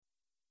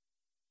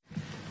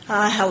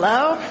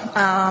Hello,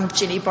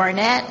 Ginny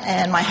Barnett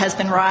and my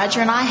husband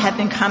Roger and I have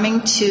been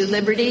coming to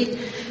Liberty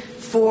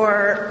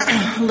for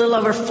a little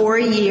over 4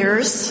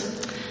 years.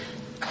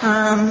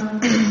 I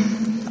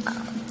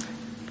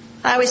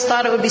always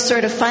thought it would be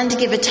sort of fun to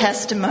give a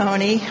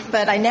testimony,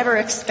 but I never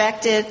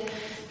expected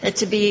it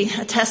to be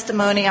a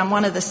testimony on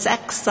one of the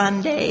sex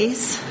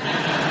Sundays.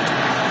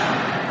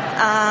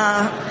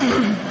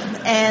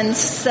 And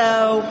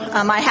so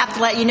I have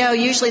to let you know,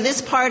 usually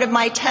this part of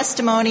my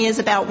testimony is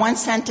about 1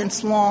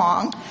 sentence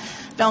long.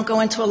 Don't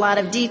go into a lot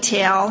of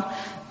detail.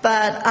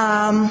 But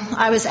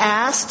I was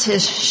asked to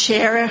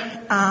share,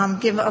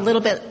 give a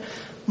little bit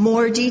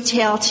more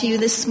detail to you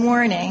this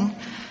morning.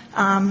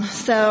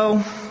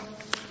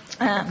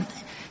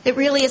 It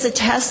really is a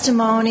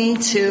testimony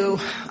to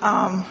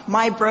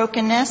my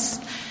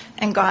brokenness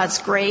and God's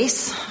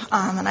grace.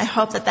 And I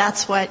hope that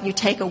that's what you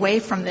take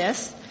away from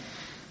this.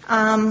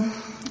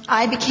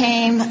 I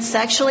became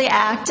sexually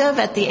active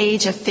at the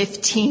age of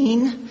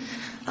 15.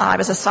 I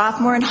was a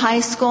sophomore in high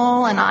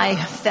school, and I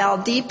fell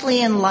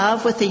deeply in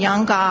love with a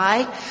young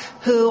guy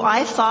who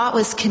I thought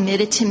was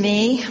committed to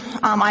me.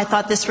 I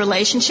thought this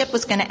relationship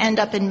was going to end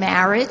up in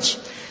marriage.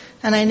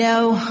 And I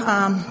know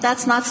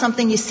that's not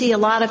something you see a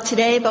lot of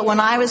today, but when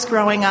I was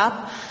growing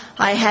up,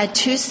 I had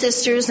 2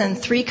 sisters and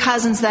 3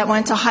 cousins that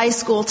went to high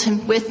school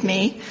with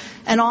me,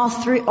 and all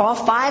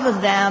 5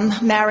 of them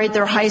married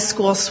their high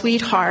school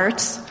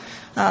sweethearts.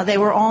 They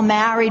were all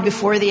married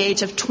before the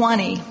age of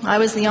 20. I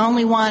was the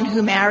only one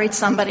who married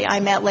somebody I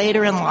met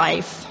later in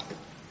life.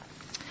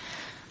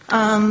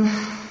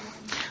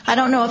 I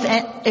don't know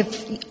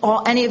if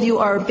any of you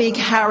are big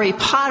Harry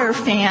Potter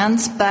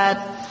fans, but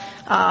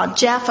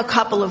Jeff a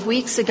couple of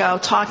weeks ago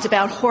talked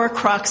about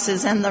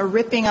Horcruxes and the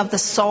ripping of the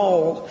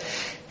soul.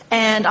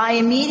 And I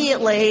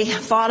immediately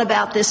thought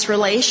about this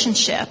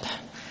relationship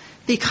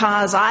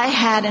because I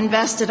had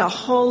invested a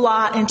whole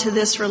lot into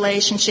this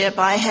relationship.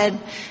 I had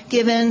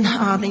given,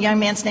 the young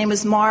man's name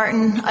was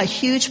Martin, a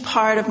huge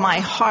part of my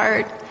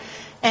heart.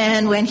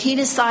 And when he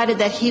decided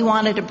that he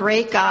wanted to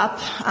break up,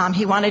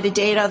 he wanted to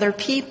date other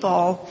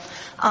people,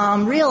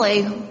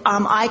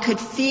 I could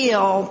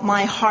feel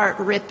my heart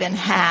rip in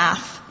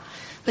half.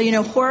 But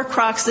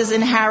Horcruxes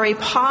in Harry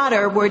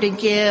Potter were to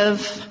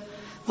give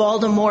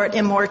Voldemort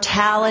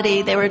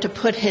immortality. They were to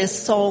put his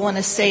soul in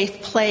a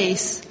safe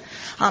place.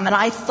 And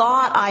I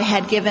thought I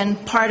had given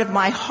part of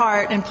my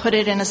heart and put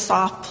it in a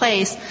soft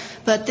place.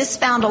 But this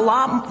felt a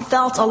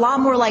lot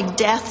more like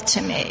death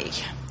to me.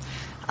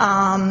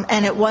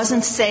 And it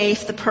wasn't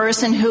safe. The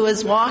person who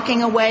was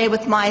walking away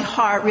with my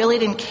heart really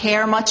didn't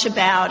care much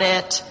about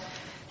it.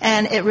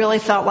 And it really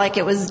felt like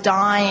it was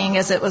dying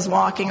as it was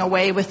walking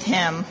away with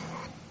him.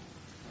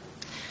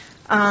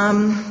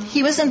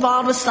 He was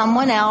involved with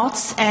someone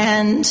else,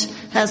 and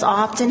as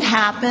often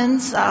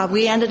happens,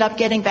 we ended up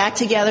getting back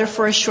together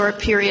for a short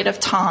period of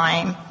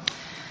time.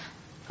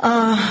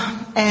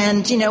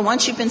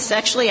 Once you've been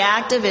sexually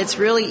active, it's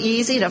really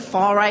easy to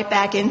fall right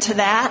back into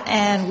that,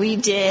 and we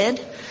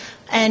did.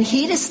 And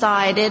he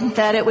decided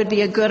that it would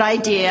be a good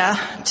idea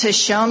to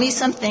show me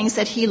some things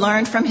that he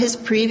learned from his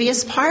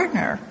previous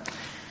partner.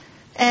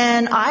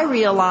 And I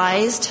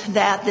realized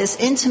that this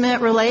intimate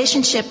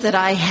relationship that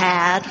I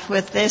had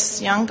with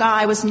this young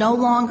guy was no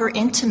longer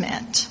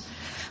intimate,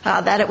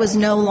 that it was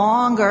no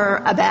longer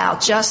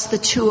about just the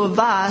 2 of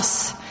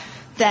us,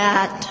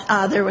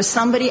 that there was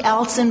somebody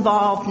else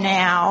involved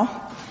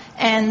now,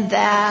 and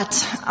that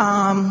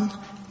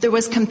there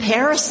was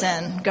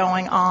comparison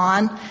going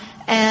on,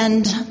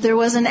 and there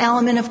was an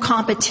element of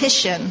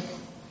competition.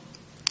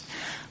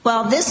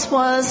 Well,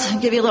 to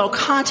give you a little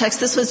context,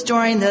 this was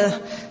during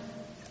the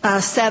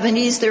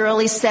 70s, the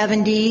early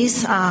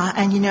 70s,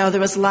 and there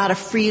was a lot of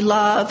free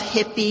love,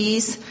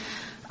 hippies,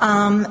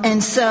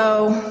 and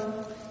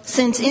so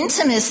since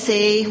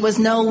intimacy was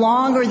no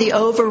longer the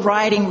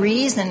overriding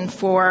reason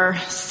for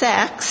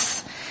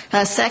sex,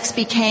 sex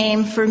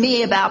became for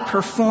me about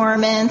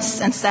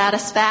performance and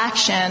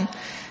satisfaction,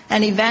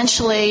 and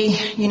eventually,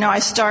 I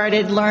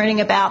started learning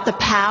about the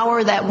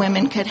power that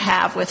women could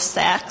have with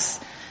sex,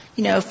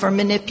 for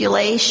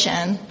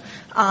manipulation.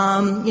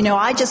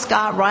 I just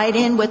got right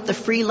in with the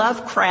free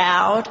love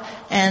crowd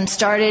and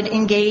started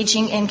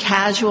engaging in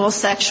casual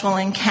sexual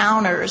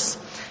encounters.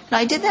 And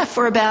I did that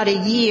for about a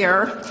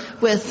year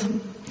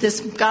with this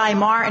guy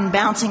Martin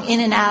bouncing in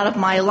and out of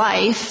my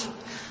life.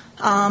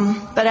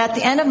 But at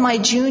the end of my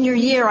junior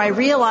year, I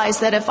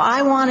realized that if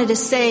I wanted to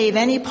save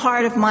any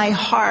part of my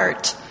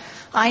heart,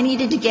 I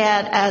needed to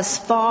get as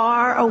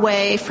far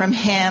away from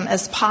him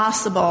as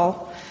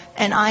possible,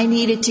 and I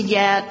needed to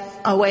get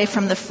away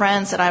from the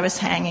friends that I was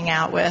hanging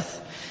out with.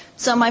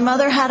 So my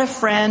mother had a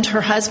friend, her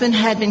husband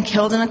had been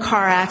killed in a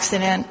car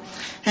accident,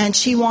 and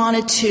she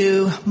wanted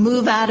to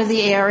move out of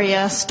the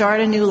area, start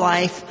a new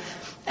life,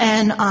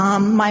 and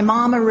my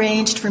mom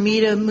arranged for me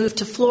to move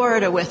to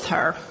Florida with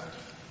her,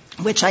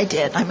 which I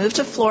did. I moved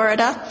to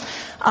Florida,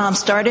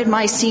 started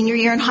my senior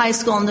year in high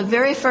school, and the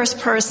very first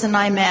person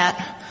I met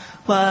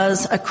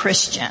was a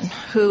Christian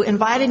who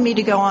invited me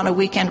to go on a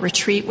weekend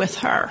retreat with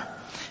her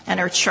and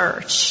her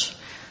church.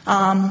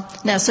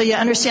 Now, so you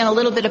understand a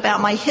little bit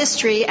about my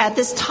history. At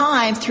this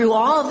time, through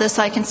all of this,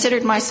 I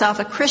considered myself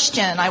a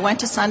Christian. I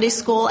went to Sunday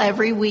school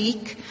every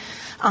week.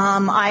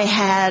 I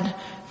had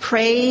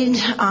prayed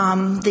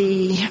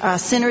the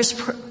sinner's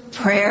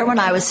prayer when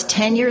I was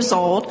 10 years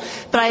old,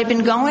 but I had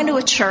been going to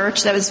a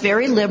church that was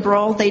very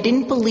liberal. They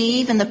didn't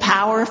believe in the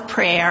power of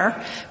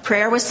prayer.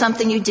 Prayer was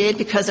something you did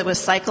because it was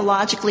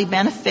psychologically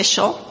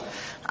beneficial.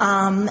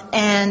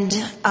 And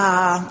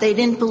they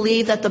didn't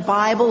believe that the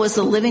Bible was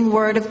the living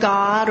Word of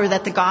God or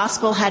that the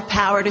gospel had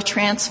power to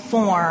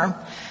transform.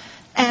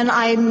 And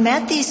I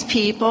met these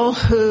people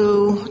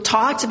who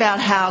talked about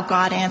how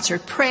God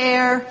answered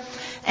prayer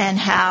and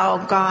how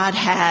God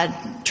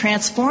had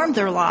transformed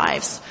their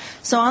lives.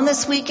 So on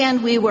this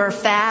weekend we were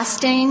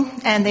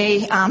fasting, and they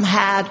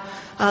had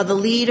the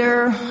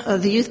leader,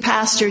 the youth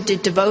pastor,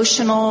 did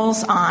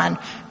devotionals on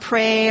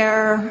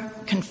prayer,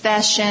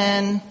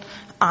 confession,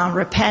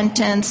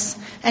 repentance,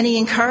 and he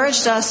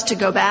encouraged us to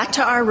go back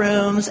to our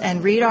rooms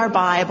and read our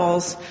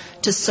Bibles,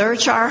 to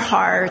search our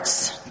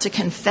hearts, to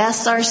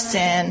confess our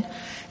sin,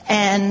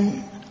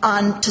 and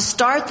to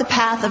start the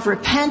path of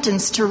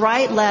repentance, to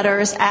write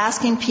letters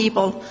asking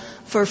people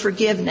for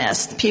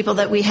forgiveness, people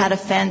that we had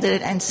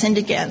offended and sinned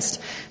against.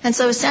 And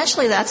so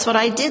essentially that's what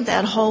I did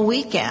that whole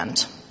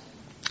weekend.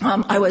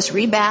 I was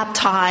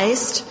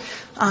rebaptized,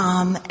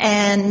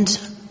 and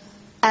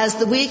as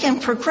the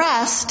weekend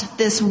progressed,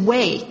 this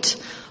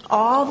weight,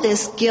 all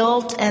this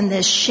guilt and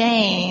this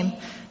shame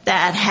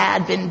that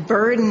had been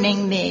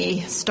burdening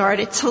me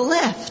started to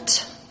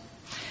lift.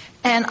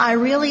 And I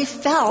really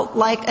felt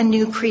like a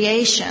new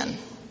creation.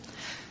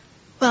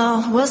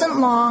 Well, it wasn't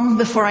long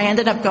before I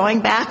ended up going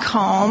back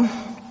home,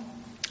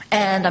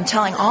 and I'm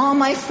telling all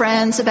my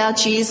friends about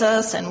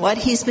Jesus and what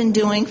he's been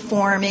doing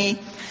for me.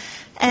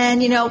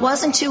 And, it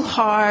wasn't too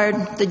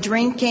hard. The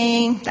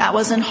drinking, that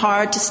wasn't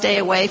hard to stay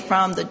away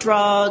from. The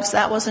drugs,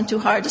 that wasn't too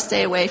hard to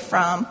stay away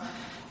from.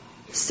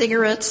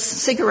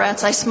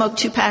 Cigarettes, I smoked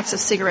 2 packs of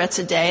cigarettes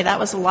a day. That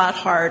was a lot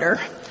harder.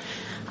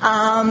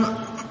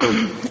 I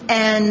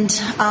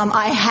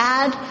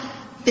had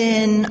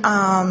been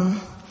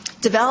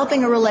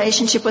developing a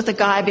relationship with a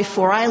guy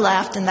before I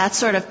left, and that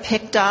sort of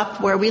picked up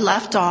where we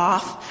left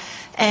off.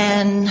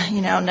 And,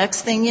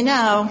 next thing you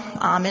know,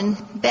 I'm in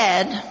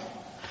bed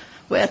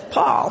with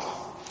Paul.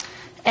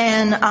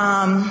 And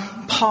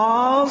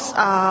Paul's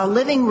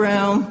living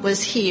room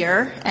was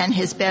here, and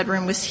his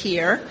bedroom was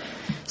here.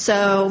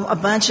 So a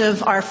bunch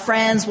of our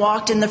friends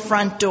walked in the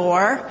front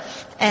door,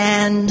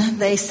 and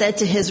they said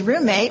to his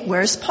roommate,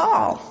 "Where's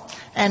Paul?"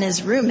 And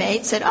his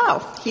roommate said,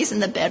 "Oh, he's in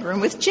the bedroom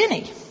with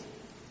Ginny."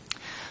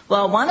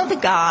 Well, one of the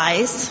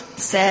guys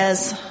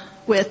says,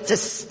 with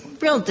this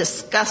real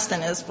disgust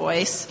in his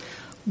voice,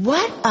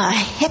 "What a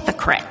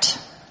hypocrite."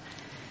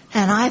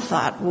 And I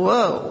thought,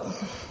 whoa,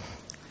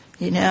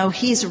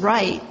 he's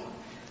right.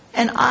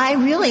 And I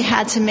really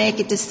had to make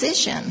a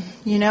decision.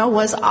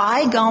 Was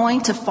I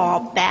going to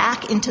fall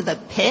back into the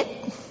pit?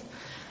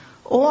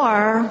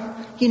 Or,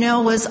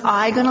 was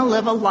I going to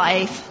live a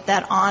life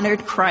that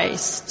honored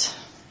Christ?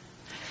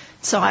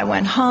 So I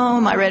went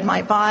home, I read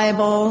my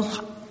Bible,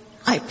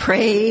 I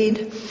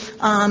prayed,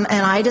 and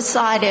I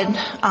decided,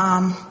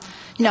 I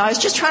was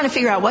just trying to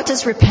figure out, what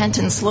does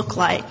repentance look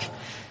like?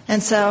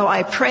 And so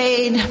I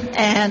prayed,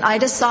 and I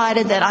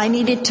decided that I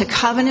needed to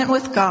covenant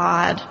with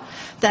God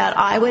that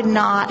I would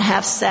not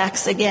have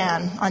sex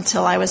again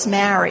until I was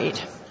married.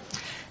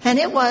 And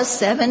it was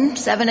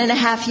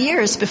 7.5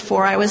 years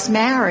before I was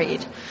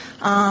married.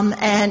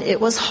 And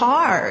it was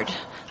hard.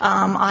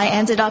 I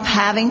ended up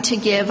having to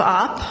give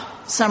up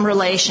some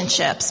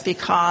relationships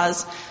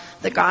because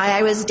the guy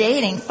I was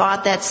dating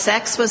thought that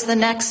sex was the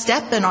next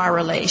step in our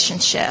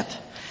relationship.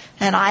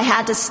 And I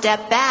had to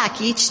step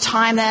back each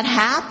time that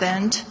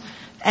happened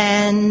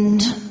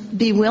and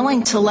be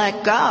willing to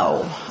let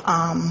go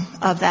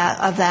of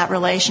that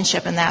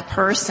relationship and that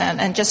person,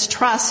 and just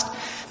trust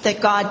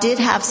that God did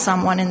have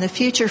someone in the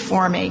future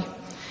for me.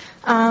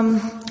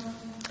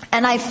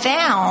 And I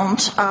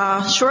found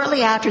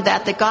shortly after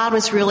that God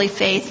was really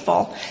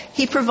faithful.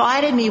 He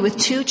provided me with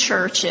 2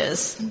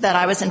 churches that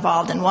I was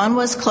involved in. One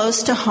was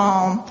close to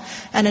home,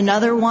 and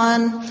another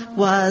one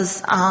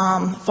was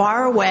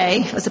far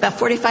away. It was about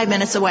 45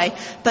 minutes away,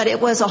 but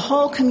it was a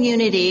whole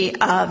community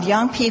of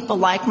young people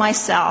like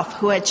myself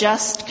who had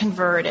just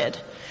converted.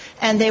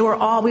 And we were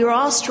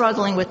all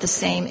struggling with the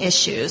same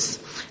issues.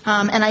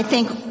 And I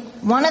think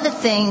one of the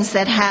things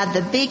that had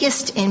the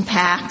biggest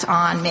impact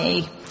on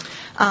me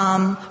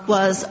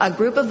was a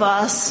group of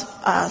us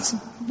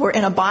were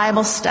in a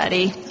Bible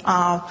study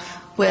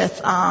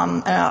with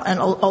an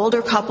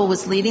older couple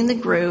was leading the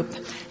group,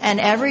 and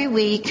every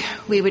week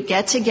we would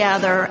get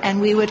together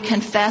and we would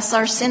confess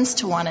our sins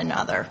to one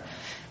another.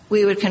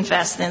 We would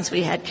confess sins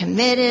we had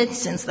committed,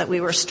 sins that we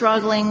were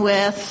struggling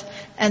with,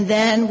 and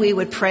then we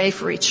would pray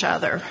for each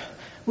other.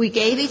 We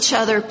gave each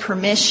other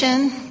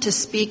permission to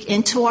speak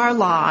into our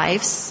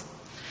lives,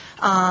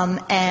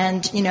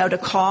 and, to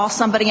call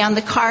somebody on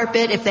the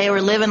carpet if they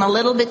were living a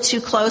little bit too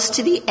close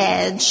to the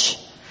edge.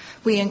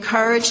 We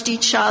encouraged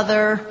each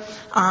other.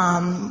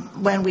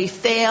 When we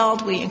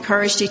failed, we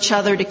encouraged each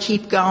other to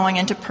keep going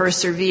and to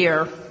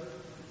persevere.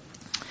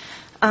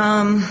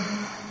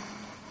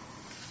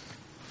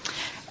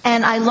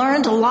 And I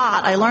learned a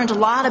lot. I learned a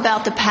lot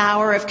about the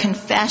power of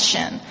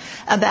confession,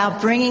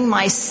 about bringing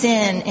my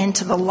sin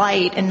into the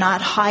light and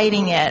not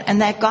hiding it,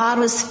 and that God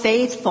was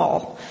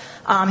faithful.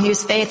 He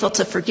was faithful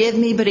to forgive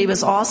me, but He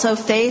was also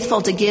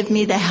faithful to give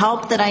me the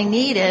help that I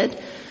needed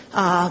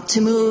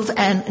to move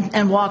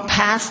and walk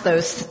past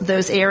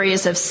those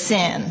areas of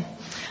sin.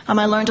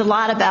 I learned a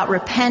lot about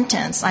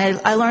repentance.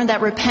 I learned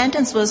that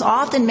repentance was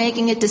often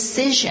making a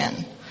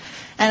decision,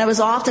 and it was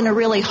often a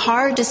really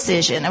hard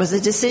decision. It was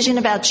a decision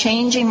about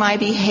changing my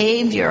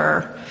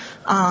behavior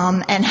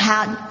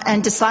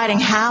and deciding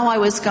how I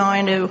was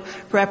going to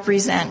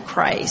represent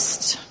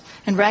Christ,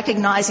 and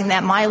recognizing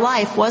that my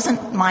life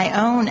wasn't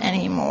my own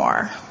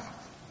anymore.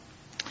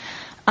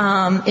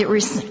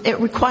 It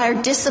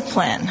required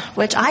discipline,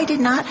 which I did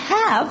not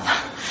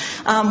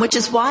have, which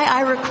is why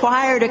I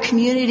required a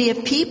community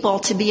of people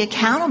to be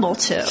accountable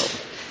to.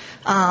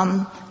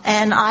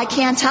 And I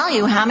can't tell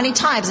you how many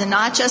times, and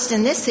not just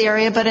in this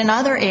area, but in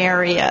other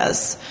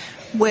areas,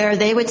 where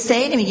they would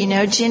say to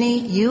me, Ginny,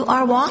 you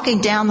are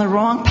walking down the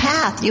wrong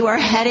path. You are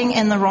heading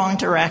in the wrong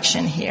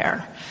direction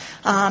here.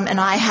 And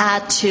I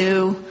had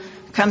to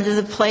come to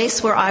the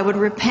place where I would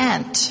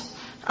repent.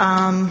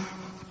 And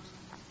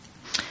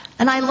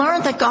I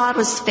learned that God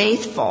was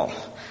faithful.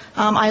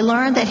 I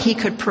learned that He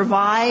could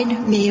provide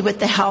me with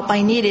the help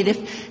I needed.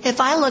 If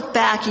I look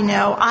back,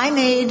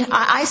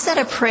 I said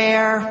a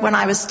prayer when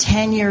I was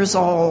 10 years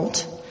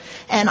old,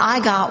 and I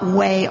got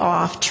way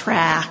off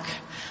track.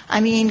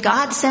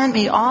 God sent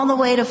me all the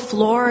way to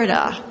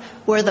Florida,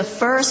 where the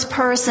first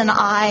person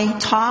I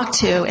talked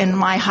to in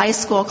my high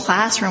school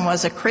classroom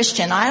was a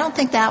Christian. I don't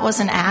think that was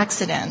an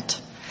accident.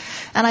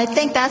 And I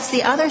think that's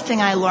the other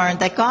thing I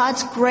learned, that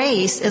God's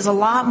grace is a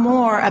lot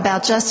more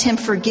about just Him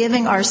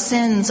forgiving our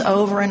sins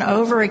over and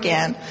over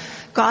again.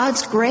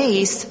 God's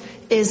grace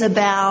is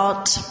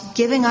about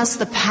giving us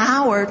the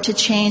power to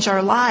change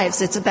our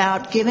lives. It's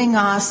about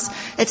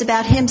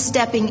Him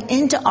stepping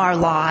into our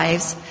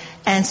lives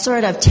and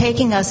sort of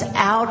taking us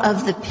out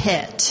of the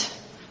pit.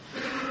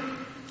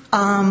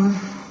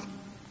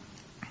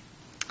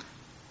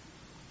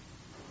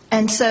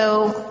 And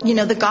so,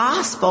 the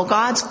gospel,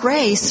 God's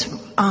grace,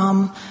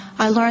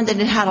 I learned that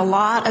it had a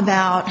lot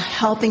about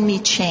helping me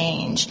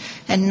change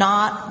and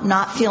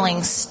not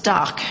feeling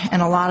stuck in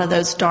a lot of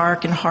those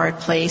dark and hard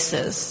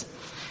places.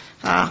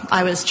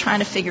 I was trying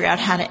to figure out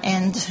how to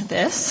end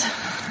this.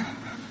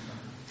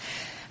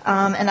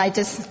 And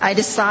I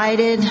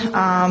decided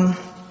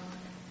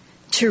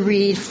to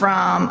read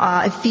from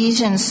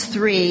Ephesians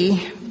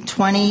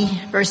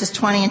 3:20, verses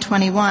 20 and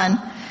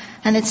 21.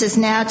 And it says,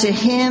 now to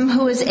Him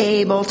who is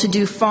able to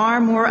do far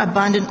more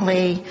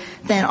abundantly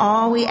than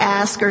all we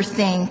ask or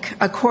think,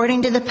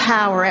 according to the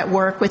power at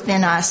work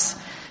within us,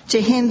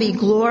 to Him be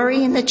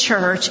glory in the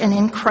church and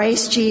in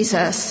Christ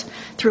Jesus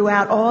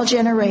throughout all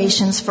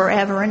generations,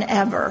 forever and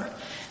ever.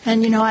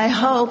 And, I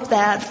hope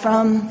that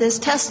from this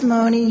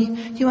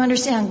testimony you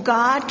understand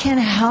God can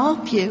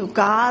help you.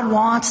 God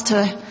wants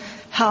to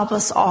help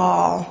us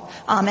all.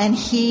 And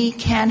He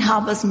can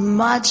help us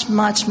much,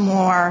 much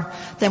more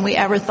than we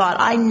ever thought.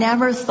 I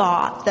never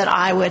thought that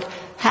I would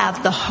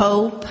have the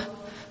hope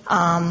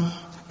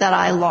that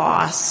I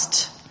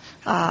lost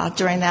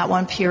during that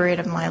one period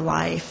of my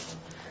life.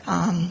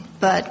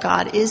 But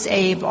God is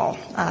able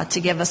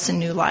to give us a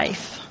new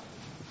life.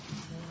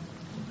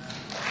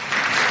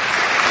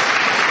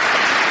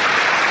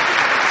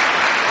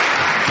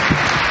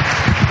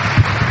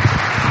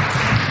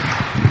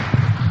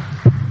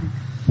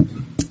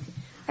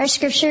 Our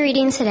scripture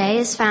reading today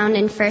is found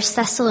in 1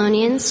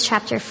 Thessalonians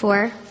chapter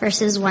 4,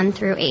 verses 1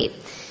 through 8.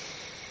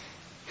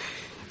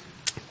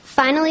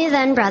 Finally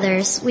then,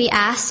 brothers, we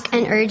ask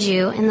and urge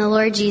you in the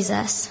Lord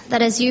Jesus,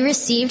 that as you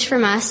received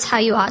from us how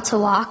you ought to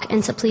walk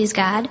and to please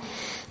God,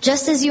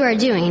 just as you are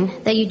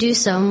doing, that you do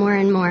so more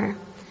and more.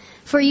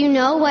 For you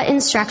know what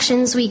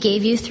instructions we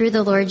gave you through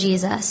the Lord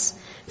Jesus.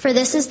 For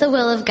this is the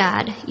will of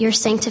God, your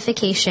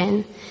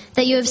sanctification,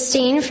 that you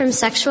abstain from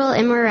sexual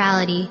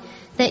immorality,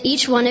 that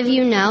each one of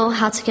you know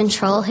how to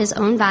control his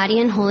own body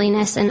in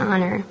holiness and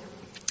honor,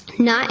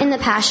 not in the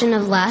passion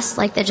of lust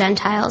like the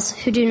Gentiles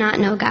who do not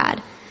know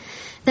God,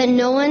 that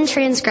no one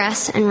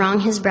transgress and wrong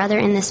his brother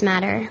in this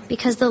matter,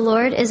 because the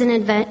Lord is an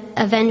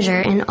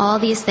avenger in all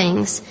these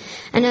things,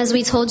 and as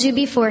we told you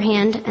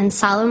beforehand and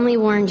solemnly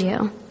warned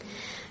you.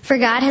 For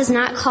God has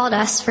not called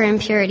us for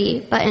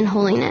impurity, but in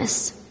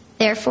holiness.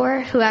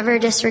 Therefore, whoever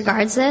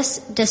disregards this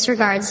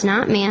disregards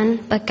not man,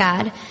 but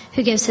God,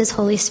 who gives His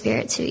Holy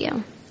Spirit to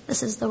you.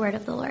 This is the word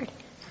of the Lord.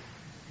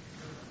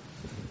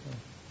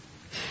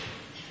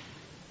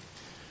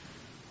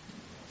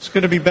 It's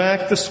good to be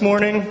back this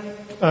morning.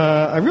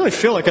 I really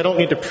feel like I don't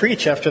need to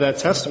preach after that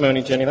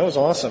testimony, Jenny. That was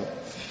awesome.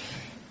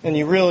 And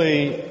you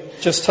really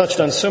just touched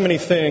on so many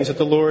things that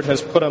the Lord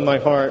has put on my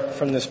heart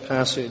from this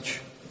passage.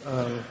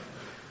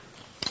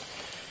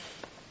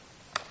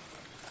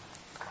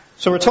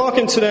 So we're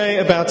talking today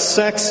about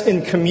sex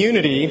in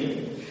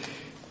community,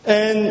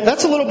 and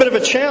that's a little bit of a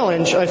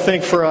challenge, I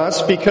think, for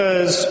us,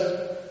 because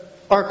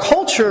our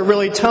culture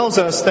really tells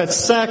us that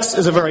sex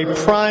is a very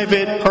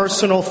private,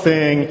 personal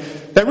thing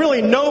that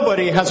really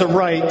nobody has a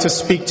right to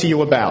speak to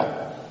you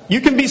about. You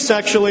can be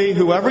sexually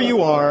whoever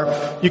you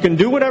are, you can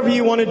do whatever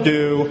you want to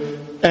do,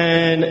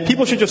 and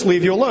people should just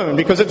leave you alone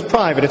because it's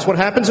private. It's what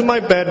happens in my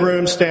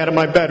bedroom, stay out of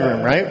my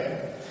bedroom, right?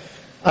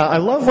 I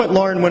love what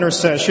Lauren Winter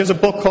says. She has a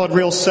book called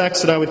Real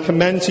Sex that I would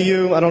commend to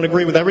you. I don't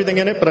agree with everything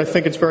in it, but I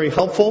think it's very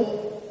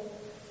helpful.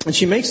 And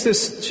she makes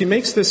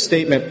this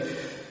statement: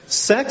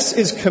 sex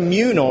is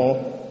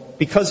communal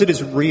because it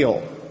is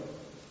real.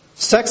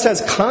 Sex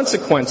has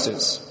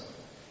consequences.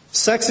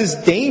 Sex is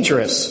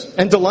dangerous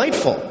and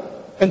delightful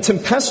and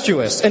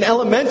tempestuous and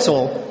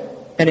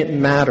elemental, and it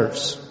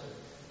matters.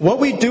 What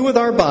we do with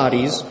our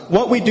bodies,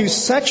 what we do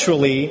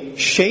sexually,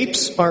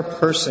 shapes our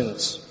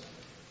persons.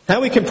 How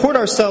we comport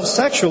ourselves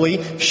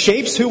sexually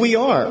shapes who we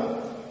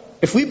are.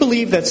 If we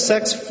believe that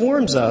sex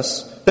forms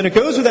us, then it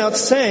goes without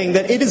saying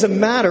that it is a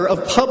matter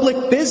of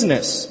public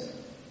business.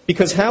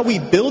 Because how we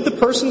build the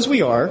persons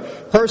we are,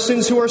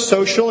 persons who are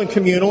social and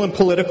communal and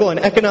political and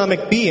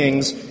economic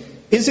beings,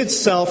 is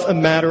itself a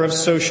matter of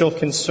social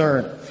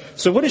concern.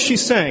 So what is she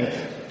saying?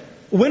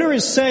 Winter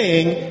is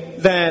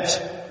saying that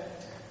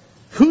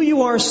who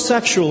you are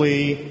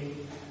sexually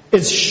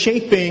is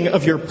shaping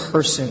of your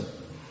person.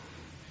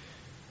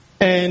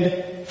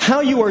 And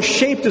how you are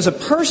shaped as a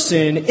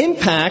person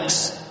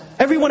impacts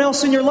everyone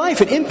else in your life.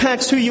 It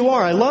impacts who you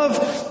are. I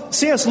love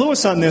C.S.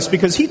 Lewis on this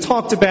because he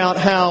talked about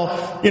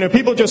how,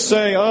 people just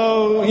say,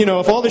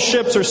 if all the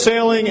ships are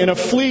sailing in a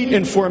fleet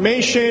in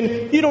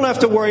formation, you don't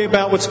have to worry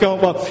about what's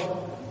going on.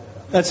 Well,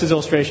 that's his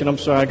illustration. I'm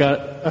sorry, I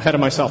got ahead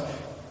of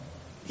myself.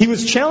 He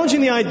was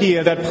challenging the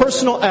idea that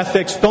personal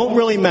ethics don't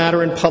really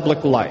matter in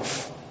public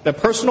life. That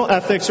personal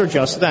ethics are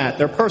just that.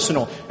 They're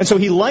personal. And so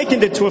he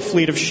likened it to a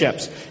fleet of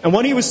ships. And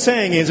what he was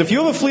saying is, if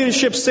you have a fleet of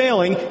ships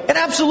sailing, it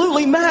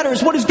absolutely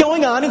matters what is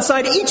going on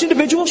inside each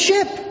individual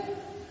ship.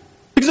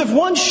 Because if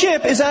one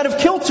ship is out of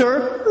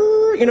kilter,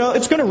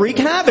 it's going to wreak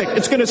havoc.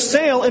 It's going to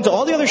sail into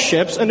all the other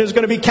ships, and there's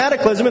going to be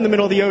cataclysm in the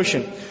middle of the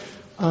ocean.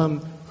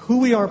 Who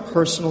we are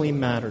personally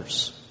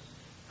matters.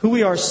 Who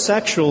we are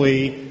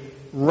sexually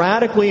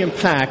radically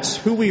impacts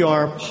who we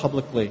are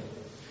publicly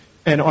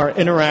and our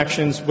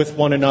interactions with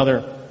one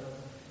another.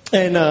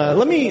 And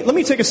let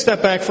me take a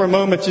step back for a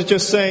moment to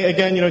just say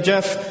again,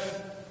 Jeff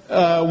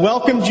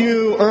welcomed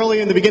you early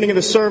in the beginning of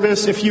the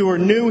service. If you were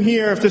new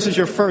here, if this is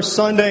your first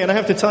Sunday, and I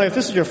have to tell you, if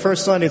this is your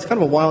first Sunday, it's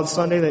kind of a wild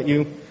Sunday that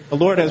the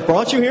Lord has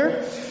brought you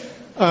here.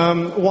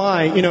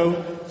 Why?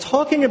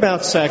 Talking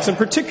about sex, and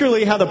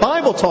particularly how the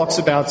Bible talks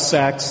about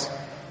sex,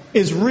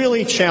 is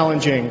really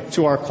challenging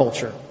to our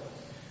culture.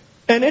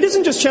 And it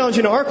isn't just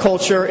challenging to our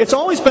culture. It's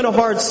always been a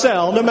hard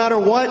sell, no matter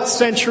what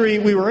century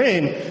we were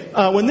in.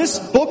 When this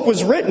book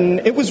was written,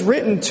 it was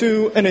written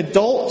to an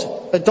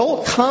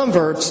adult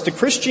converts to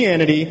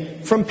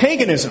Christianity from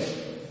paganism.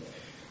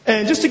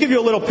 And just to give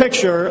you a little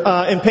picture,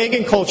 in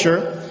pagan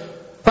culture,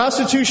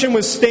 prostitution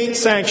was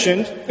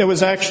state-sanctioned. It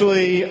was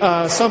actually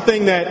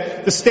something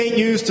that the state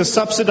used to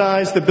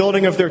subsidize the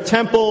building of their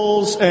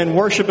temples and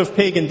worship of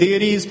pagan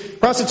deities.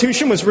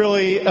 Prostitution was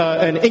really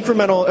an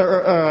incremental,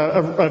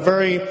 a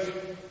very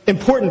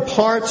important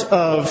part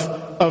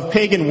of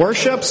pagan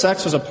worship.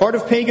 Sex was a part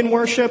of pagan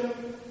worship.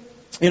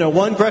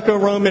 One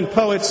Greco-Roman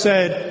poet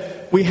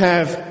said, we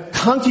have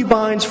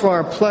concubines for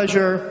our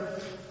pleasure.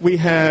 We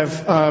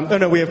have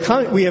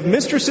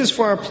mistresses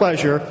for our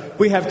pleasure.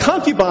 We have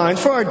concubines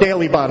for our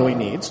daily bodily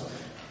needs.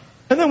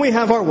 And then we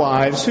have our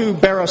wives who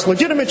bear us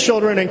legitimate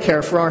children and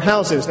care for our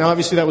houses. Now,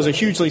 obviously, that was a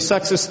hugely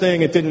sexist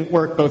thing. It didn't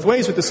work both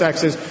ways with the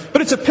sexes.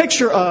 But it's a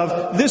picture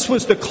of this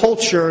was the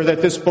culture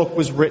that this book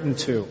was written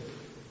to.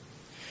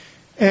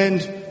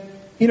 And,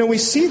 we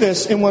see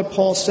this in what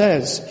Paul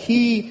says.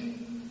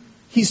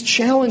 He's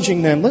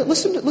challenging them.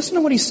 Listen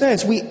to what he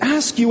says. We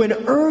ask you and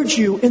urge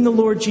you in the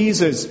Lord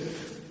Jesus.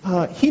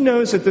 He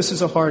knows that this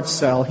is a hard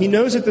sell. He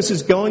knows that this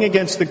is going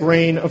against the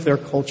grain of their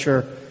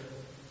culture.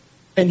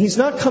 And he's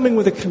not coming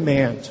with a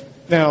command.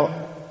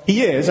 Now,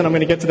 he is, and I'm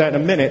going to get to that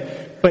in a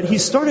minute. But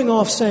he's starting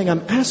off saying,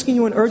 I'm asking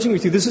you and urging you.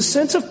 There's a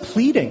sense of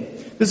pleading.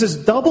 There's this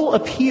double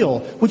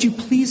appeal. Would you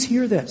please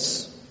hear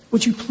this?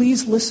 Would you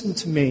please listen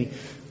to me?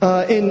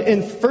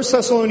 In 1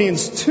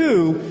 Thessalonians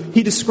 2,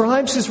 he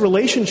describes his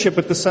relationship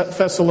with the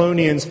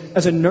Thessalonians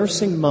as a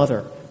nursing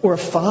mother or a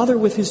father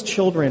with his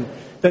children,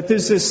 that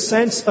there's this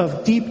sense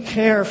of deep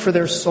care for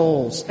their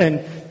souls.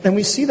 And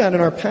we see that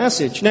in our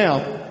passage.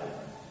 Now,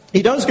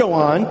 he does go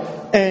on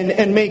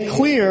and make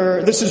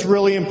clear this is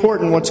really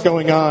important what's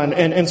going on.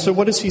 And so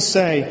what does he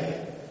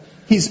say?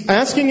 He's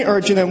asking and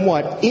urging them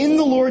what? In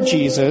the Lord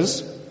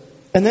Jesus.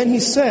 And then he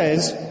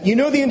says, you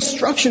know the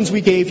instructions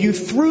we gave you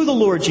through the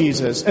Lord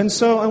Jesus. And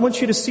so I want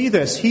you to see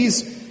this.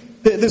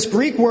 This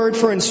Greek word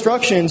for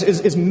instructions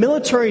is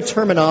military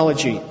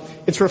terminology.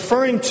 It's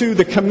referring to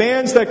the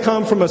commands that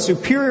come from a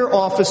superior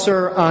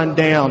officer on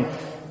down.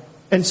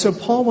 And so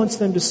Paul wants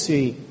them to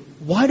see,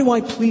 why do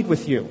I plead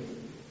with you?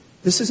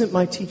 This isn't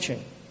my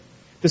teaching.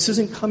 This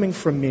isn't coming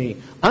from me.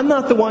 I'm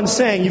not the one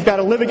saying you've got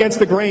to live against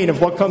the grain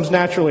of what comes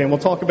naturally, and we'll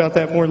talk about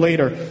that more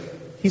later.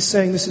 He's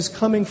saying this is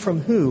coming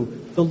from who?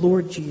 The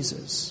Lord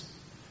Jesus.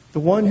 The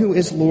one who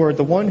is Lord,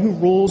 the one who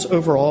rules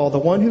over all, the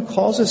one who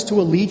calls us to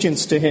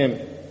allegiance to him.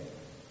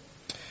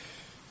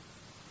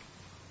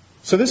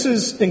 So this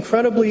is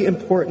incredibly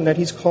important that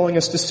he's calling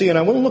us to see, and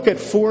I want to look at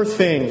 4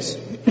 things.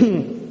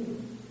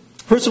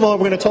 First of all,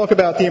 we're going to talk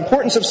about the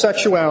importance of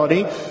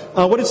sexuality,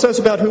 what it says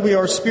about who we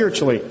are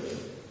spiritually.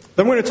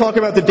 Then we're going to talk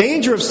about the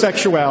danger of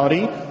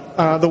sexuality,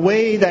 the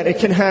way that it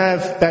can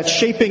have that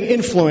shaping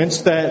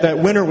influence that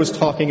Winter was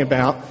talking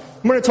about.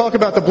 I'm going to talk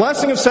about the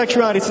blessing of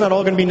sexuality. It's not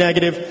all going to be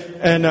negative.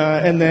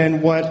 And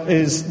then what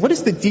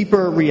is the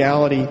deeper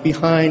reality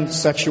behind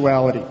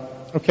sexuality?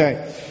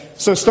 Okay.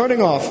 So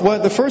starting off,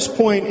 the first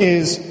point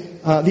is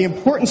the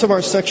importance of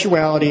our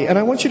sexuality. And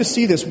I want you to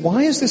see this.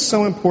 Why is this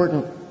so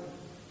important?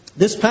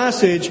 This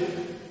passage,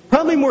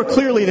 probably more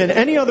clearly than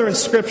any other in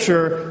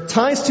Scripture,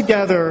 ties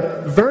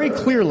together very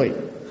clearly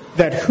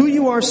that who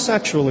you are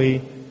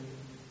sexually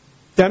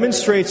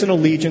demonstrates an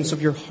allegiance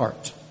of your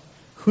heart.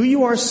 Who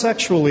you are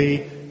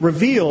sexually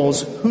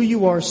reveals who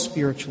you are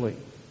spiritually.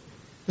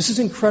 This is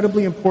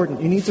incredibly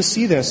important. You need to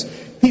see this.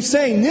 He's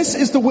saying this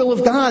is the will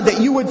of God,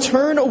 that you would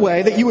turn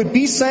away, that you would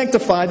be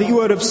sanctified, that you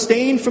would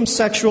abstain from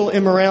sexual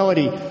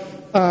immorality.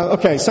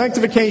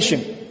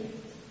 Sanctification.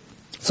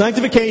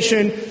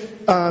 Sanctification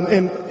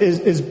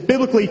is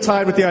biblically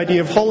tied with the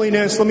idea of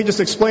holiness. Let me just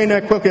explain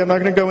that quickly. I'm not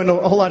going to go into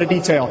a whole lot of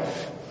detail.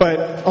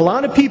 But a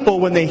lot of people,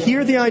 when they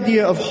hear the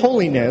idea of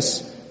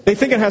holiness, they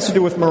think it has to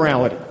do with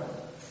morality.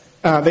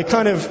 They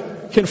kind of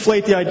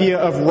conflate the idea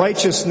of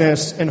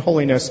righteousness and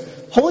holiness.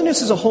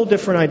 Holiness is a whole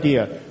different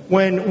idea.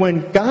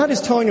 When God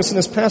is telling us in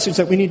this passage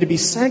that we need to be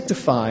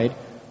sanctified,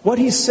 what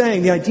he's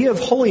saying, the idea of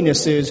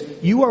holiness is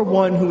you are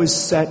one who is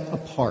set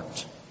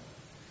apart.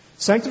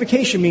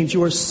 Sanctification means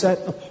you are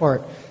set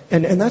apart.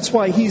 And that's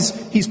why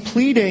he's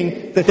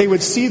pleading that they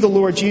would see the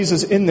Lord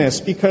Jesus in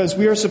this, because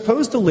we are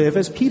supposed to live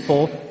as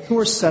people who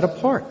are set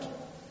apart.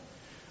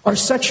 Our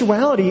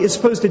sexuality is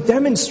supposed to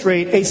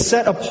demonstrate a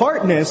set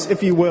apartness,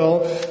 if you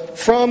will,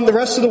 from the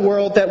rest of the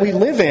world that we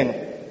live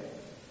in.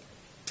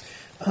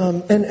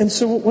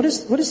 So what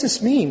does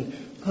this mean?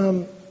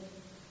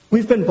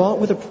 We've been bought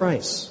with a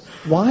price.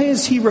 Why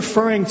is he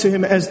referring to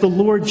him as the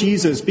Lord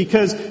Jesus?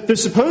 Because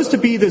there's supposed to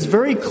be this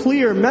very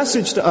clear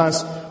message to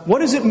us. What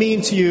does it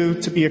mean to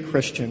you to be a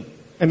Christian?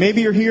 And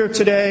maybe you're here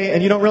today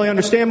and you don't really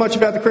understand much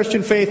about the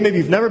Christian faith. Maybe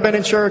you've never been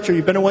in church or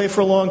you've been away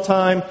for a long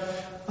time.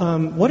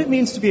 What it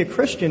means to be a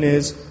Christian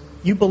is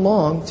you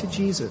belong to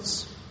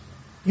Jesus.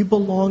 You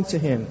belong to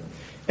him.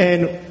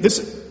 And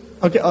this,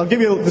 I'll give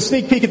you the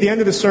sneak peek at the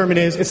end of the sermon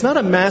is, it's not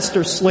a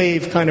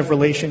master-slave kind of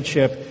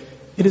relationship.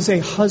 It is a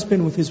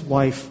husband with his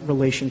wife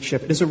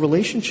relationship. It is a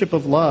relationship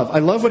of love. I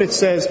love what it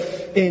says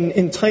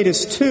in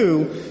Titus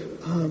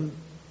 2,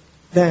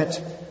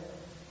 that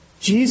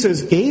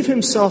Jesus gave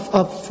himself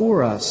up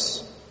for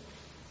us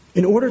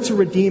in order to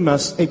redeem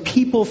us, a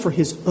people for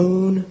his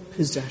own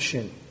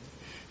possession.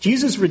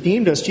 Jesus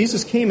redeemed us.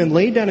 Jesus came and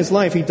laid down his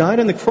life. He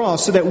died on the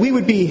cross so that we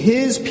would be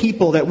his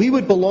people, that we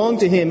would belong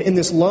to him in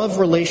this love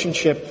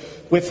relationship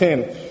with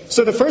him.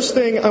 So the first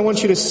thing I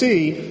want you to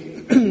see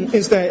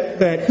is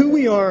that who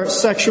we are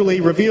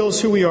sexually reveals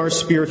who we are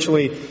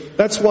spiritually.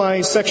 That's why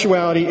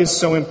sexuality is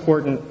so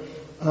important.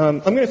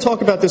 I'm going to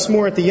talk about this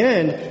more at the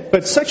end,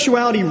 but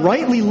sexuality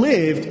rightly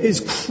lived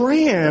is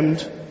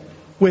crammed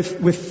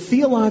with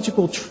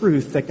theological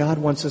truth that God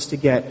wants us to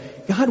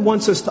get. God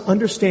wants us to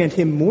understand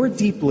him more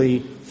deeply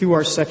through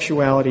our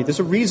sexuality. There's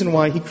a reason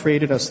why he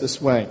created us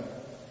this way.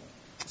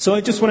 So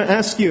I just want to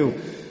ask you,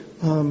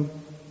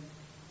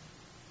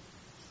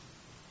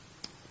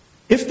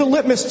 if the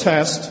litmus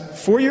test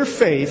for your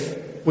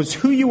faith was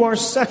who you are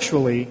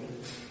sexually,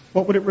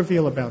 what would it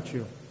reveal about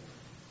you?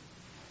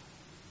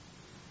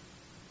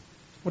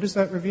 What does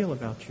that reveal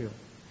about you?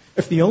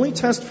 If the only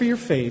test for your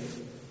faith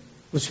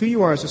was who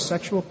you are as a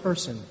sexual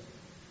person,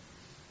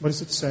 what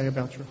does it say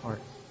about your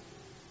heart?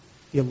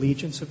 The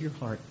allegiance of your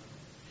heart.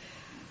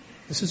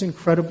 This is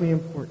incredibly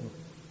important.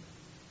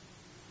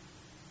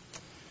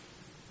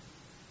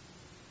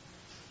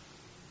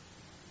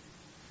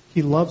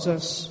 He loves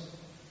us.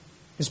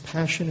 His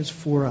passion is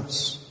for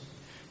us.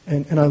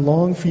 And I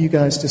long for you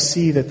guys to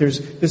see that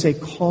there's a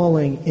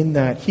calling in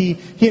that. He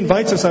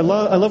invites us. I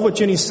love what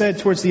Jenny said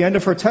towards the end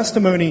of her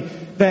testimony,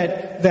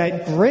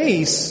 that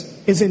grace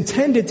is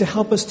intended to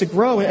help us to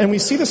grow. And we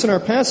see this in our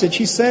passage.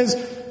 He says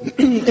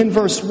in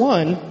verse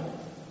 1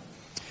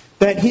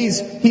 that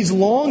he's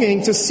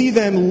longing to see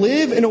them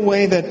live in a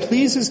way that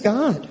pleases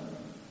God.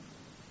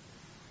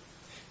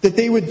 That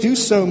they would do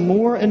so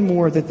more and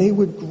more, that they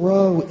would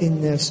grow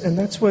in this. And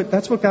that's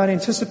what God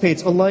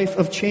anticipates, a life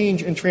of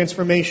change and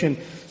transformation.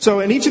 So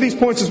in each of these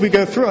points as we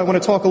go through, I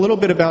want to talk a little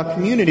bit about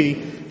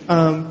community.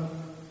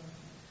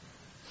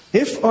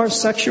 If our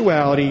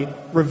sexuality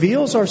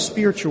reveals our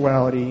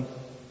spirituality,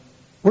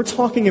 we're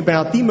talking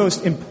about the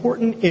most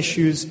important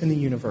issues in the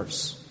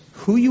universe.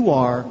 who you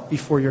are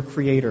before your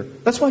Creator.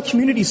 That's why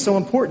community is so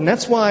important.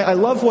 That's why I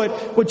love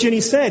what Ginny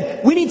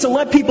said. We need to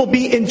let people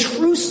be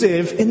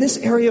intrusive in this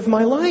area of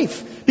my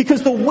life,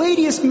 because the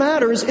weightiest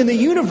matters in the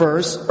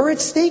universe are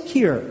at stake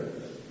here.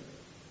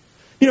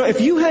 You know,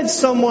 if you had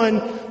someone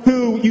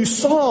who you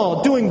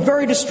saw doing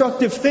very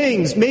destructive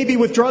things, maybe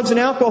with drugs and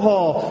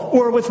alcohol,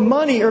 or with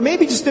money, or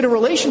maybe just in a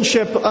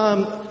relationship,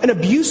 an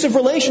abusive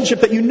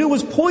relationship that you knew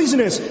was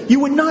poisonous, you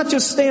would not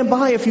just stand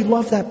by if you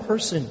loved that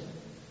person.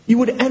 You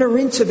would enter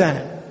into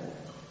that.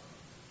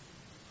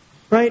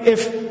 Right?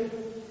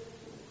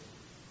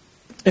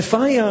 If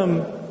I,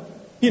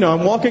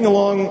 I'm walking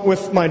along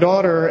with my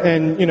daughter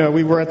and,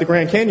 we were at the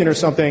Grand Canyon or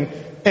something,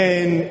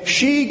 and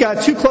she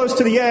got too close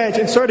to the edge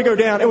and started to go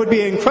down, it would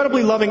be an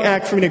incredibly loving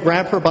act for me to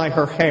grab her by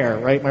her hair,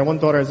 right? My one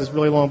daughter has this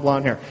really long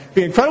blonde hair. It would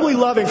be incredibly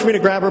loving for me to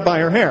grab her by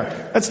her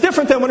hair. That's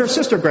different than when her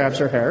sister grabs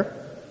her hair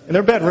in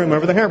their bedroom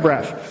over the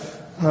hairbrush.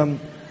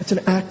 It's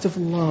an act of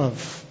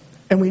love.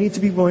 And we need to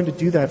be willing to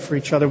do that for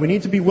each other. We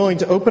need to be willing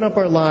to open up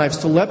our lives,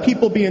 to let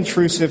people be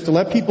intrusive, to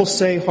let people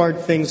say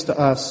hard things to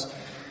us.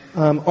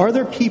 Are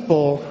there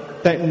people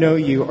that know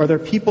you? Are there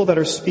people that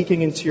are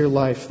speaking into your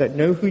life that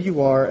know who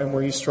you are and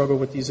where you struggle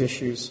with these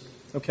issues?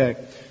 Okay,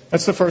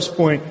 that's the first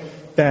point,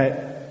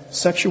 that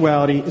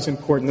sexuality is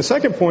important. The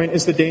second point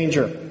is the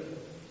danger.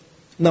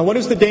 Now, what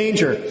is the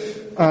danger?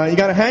 You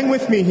got to hang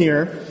with me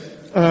here.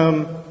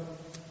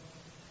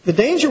 The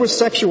danger with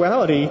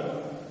sexuality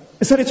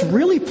is that it's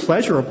really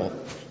pleasurable.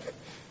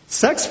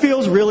 Sex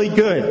feels really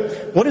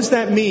good. What does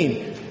that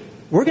mean?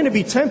 We're going to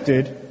be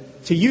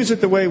tempted to use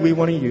it the way we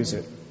want to use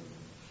it.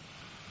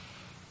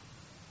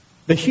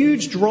 The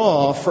huge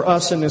draw for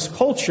us in this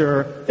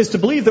culture is to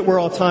believe that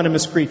we're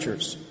autonomous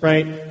creatures,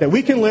 right? That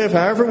we can live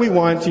however we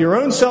want.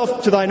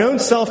 To thine own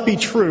self be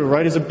true,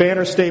 right? Is a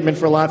banner statement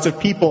for lots of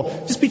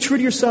people. Just be true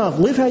to yourself.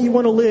 Live how you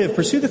want to live.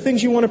 Pursue the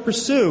things you want to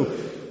pursue.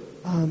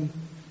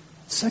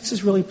 Sex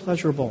is really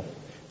pleasurable.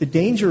 The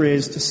danger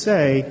is to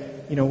say,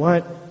 you know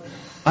what?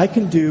 I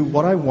can do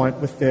what I want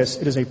with this.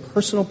 It is a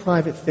personal,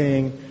 private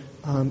thing.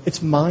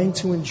 It's mine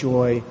to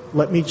enjoy.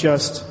 Let me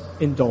just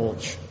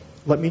indulge.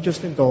 Let me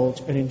just indulge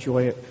and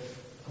enjoy it.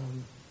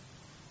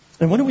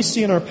 And what do we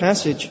see in our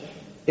passage?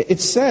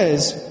 It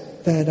says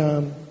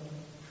that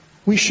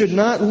we should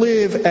not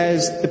live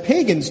as the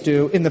pagans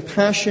do in the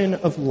passion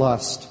of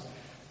lust.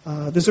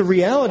 There's a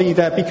reality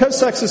that because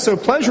sex is so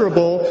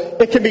pleasurable,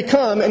 it can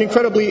become an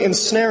incredibly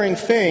ensnaring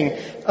thing.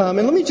 And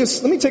let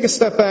me take a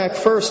step back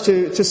first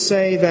to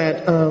say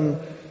that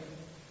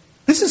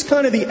this is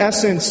kind of the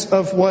essence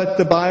of what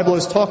the Bible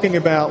is talking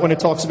about when it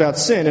talks about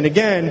sin. And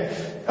again,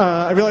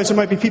 I realize there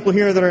might be people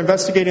here that are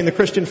investigating the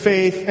Christian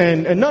faith,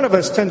 and none of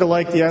us tend to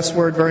like the S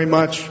word very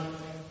much.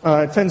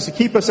 It tends to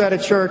keep us out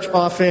of church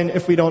often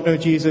if we don't know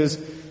Jesus.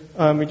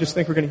 We just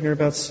think we're going to hear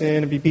about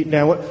sin and be beaten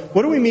down.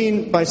 What do we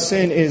mean by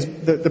sin is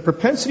the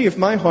propensity of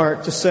my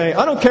heart to say,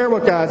 I don't care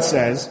what God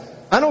says.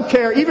 I don't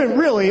care even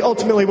really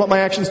ultimately what my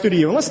actions do to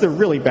you, unless they're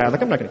really bad.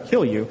 Like, I'm not going to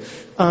kill you.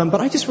 But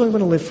I just really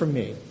want to live for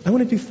me. I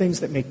want to do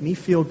things that make me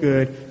feel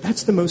good.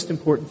 That's the most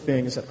important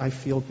thing, is that I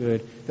feel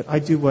good, that I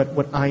do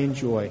what I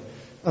enjoy.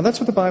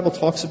 That's what the Bible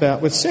talks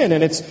about with sin.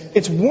 And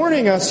it's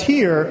warning us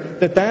here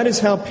that is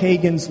how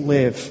pagans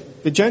live.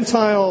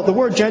 The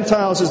word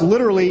Gentiles is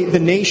literally the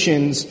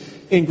nations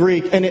in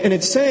Greek, and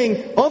it's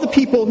saying all the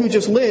people who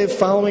just live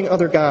following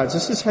other gods.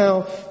 This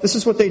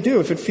is what they do.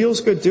 If it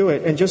feels good, do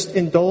it, and just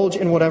indulge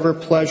in whatever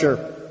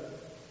pleasure.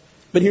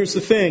 But here's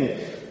the thing.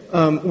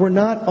 We're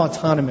not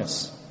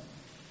autonomous.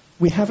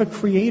 We have a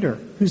Creator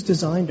who's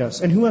designed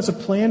us and who has a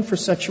plan for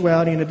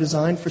sexuality and a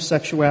design for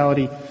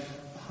sexuality.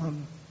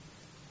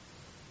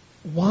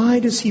 Why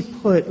does He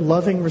put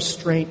loving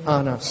restraint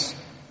on us?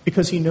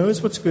 Because He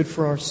knows what's good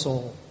for our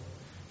soul.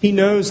 He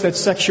knows that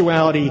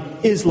sexuality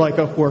is like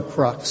a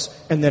Horcrux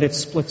and that it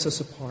splits us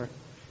apart.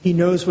 He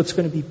knows what's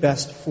going to be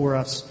best for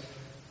us.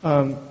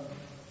 I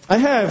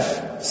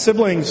have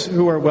siblings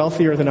who are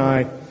wealthier than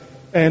I,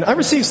 and I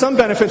receive some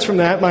benefits from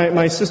that.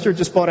 My sister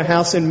just bought a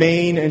house in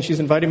Maine, and she's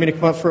invited me to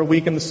come up for a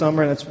week in the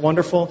summer, and that's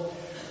wonderful.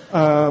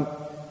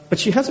 But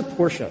she has a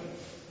Porsche,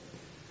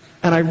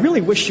 and I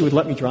really wish she would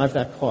let me drive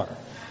that car.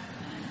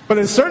 But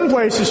in certain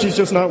places, she's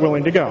just not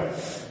willing to go.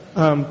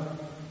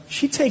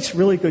 She takes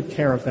really good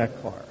care of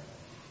that car.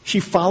 She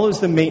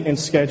follows the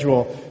maintenance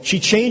schedule. She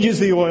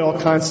changes the oil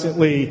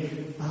constantly.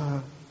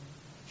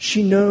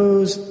 She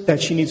knows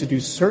that she needs to do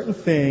certain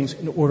things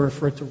in order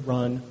for it to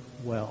run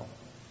well.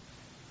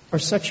 Our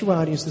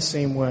sexuality is the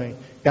same way.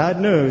 God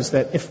knows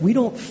that if we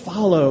don't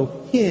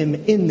follow Him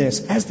in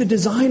this as the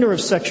designer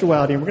of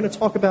sexuality, and we're going to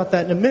talk about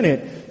that in a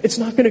minute, it's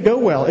not going to go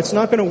well. It's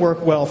not going to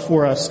work well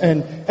for us.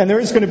 And there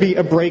is going to be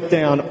a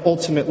breakdown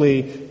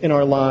ultimately in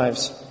our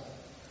lives.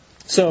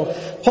 So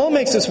Paul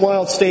makes this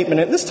wild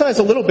statement, and this ties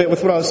a little bit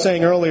with what I was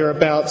saying earlier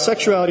about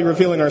sexuality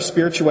revealing our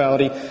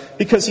spirituality,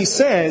 because he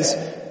says,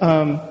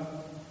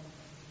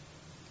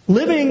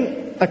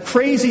 Living a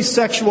crazy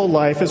sexual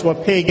life is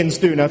what pagans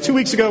do. Now, 2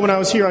 weeks ago when I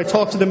was here, I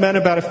talked to the men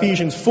about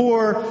Ephesians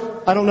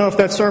 4. I don't know if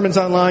that sermon's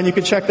online. You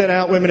can check that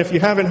out, women, if you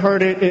haven't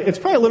heard it. It's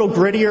probably a little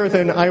grittier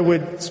than I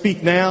would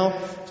speak now,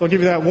 so I'll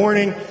give you that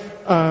warning.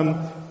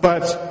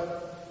 But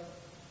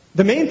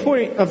the main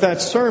point of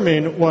that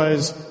sermon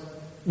was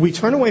we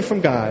turn away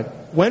from God.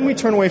 When we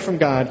turn away from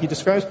God, he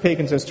describes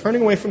pagans as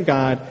turning away from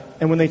God,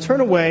 and when they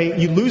turn away,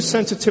 you lose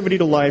sensitivity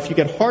to life. You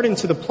get hardened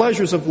to the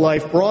pleasures of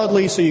life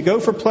broadly, so you go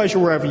for pleasure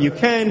wherever you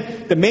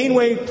can. The main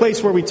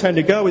place where we tend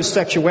to go is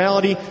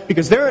sexuality,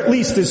 because there at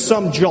least is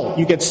some jolt.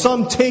 You get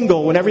some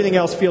tingle when everything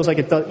else feels like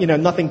it does,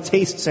 nothing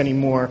tastes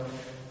anymore.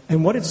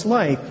 And what it's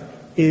like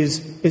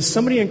is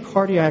somebody in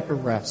cardiac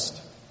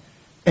arrest.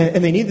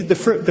 And they need the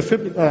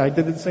defibrillator. I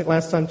did this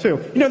last time too.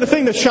 The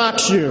thing that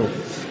shocks you.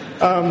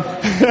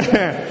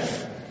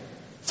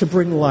 To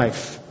bring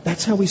life.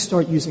 That's how we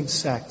start using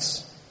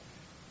sex.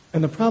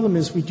 And the problem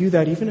is we do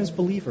that even as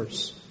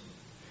believers.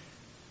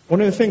 One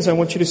of the things I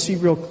want you to see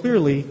real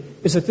clearly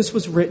is that this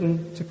was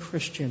written to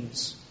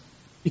Christians.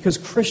 Because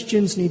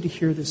Christians need to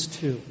hear this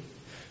too.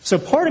 So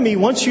part of me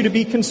wants you to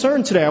be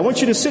concerned today. I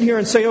want you to sit here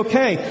and say,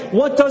 okay,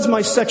 what does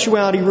my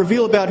sexuality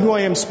reveal about who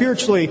I am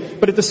spiritually?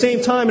 But at the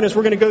same time, and as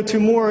we're going to go to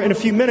more in a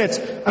few minutes,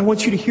 I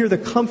want you to hear the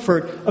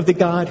comfort of the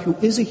God who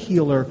is a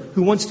healer,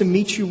 who wants to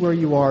meet you where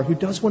you are, who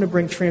does want to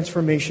bring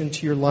transformation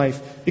to your life.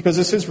 Because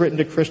this is written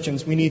to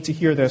Christians. We need to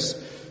hear this.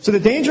 So the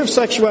danger of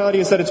sexuality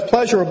is that it's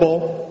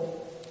pleasurable.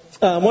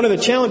 One of the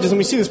challenges, and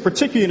we see this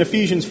particularly in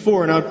Ephesians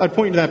 4, and I'd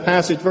point you to that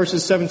passage,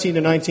 verses 17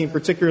 to 19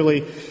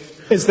 particularly,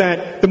 is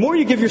that the more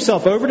you give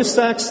yourself over to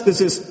sex, there's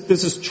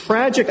this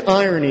tragic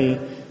irony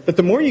that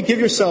the more you give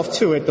yourself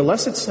to it, the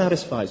less it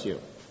satisfies you.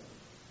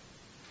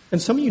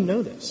 And some of you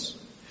know this.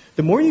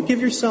 The more you give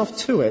yourself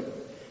to it,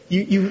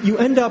 you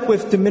end up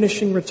with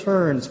diminishing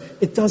returns.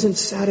 It doesn't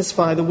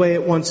satisfy the way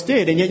it once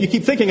did. And yet you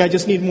keep thinking, I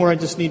just need more,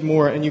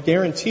 and you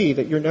guarantee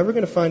that you're never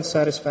going to find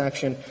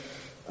satisfaction.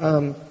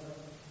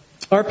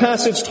 Our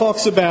passage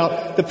talks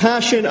about the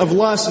passion of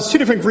lust. It's two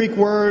different Greek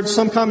words.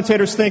 Some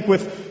commentators think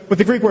with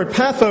the Greek word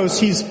pathos,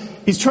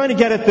 he's trying to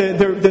get at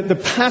the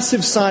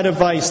passive side of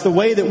vice, the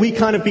way that we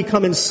kind of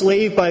become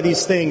enslaved by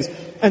these things.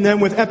 And then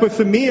with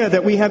epithumia,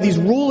 that we have these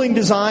ruling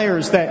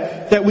desires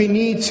that we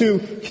need to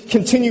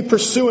continue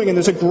pursuing, and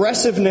there's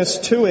aggressiveness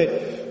to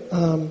it.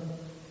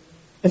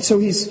 And so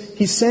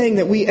he's saying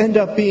that we end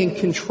up being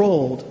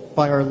controlled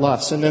by our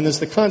lusts. And then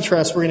there's the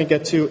contrast we're going to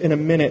get to in a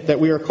minute,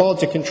 that we are called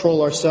to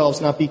control ourselves,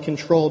 not be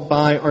controlled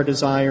by our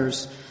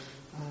desires.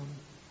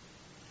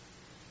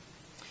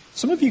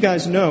 Some of you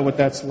guys know what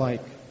that's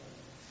like.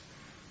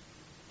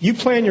 You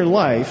plan your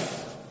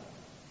life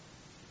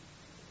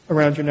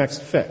around your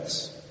next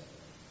fix.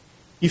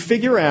 You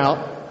figure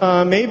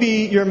out,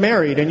 maybe you're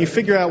married, and you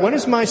figure out, when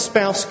is my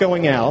spouse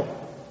going out?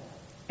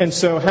 And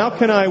so how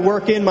can I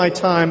work in my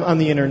time on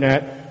the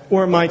internet,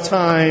 or my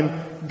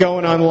time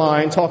going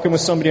online, talking with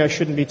somebody I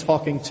shouldn't be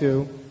talking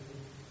to?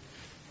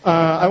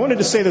 I wanted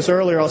to say this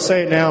earlier, I'll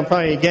say it now and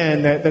probably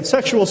again, that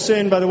sexual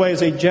sin, by the way,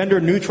 is a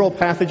gender-neutral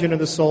pathogen of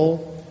the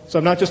soul. So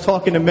I'm not just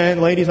talking to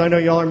men. Ladies, I know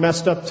y'all are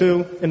messed up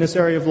too in this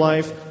area of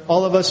life.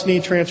 All of us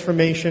need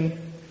transformation.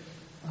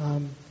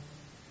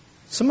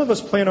 Some of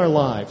us plan our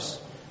lives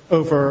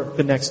over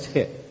the next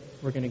hit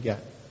we're going to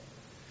get.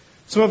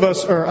 Some of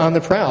us are on the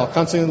prowl,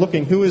 constantly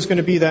looking, who is going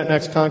to be that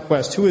next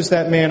conquest? Who is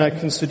that man I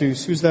can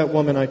seduce? Who's that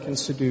woman I can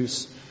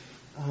seduce?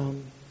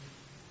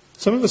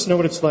 Some of us know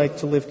what it's like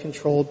to live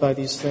controlled by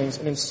these things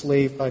and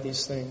enslaved by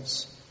these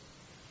things.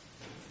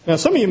 Now,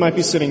 some of you might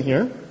be sitting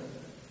here,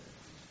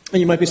 and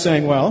you might be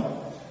saying,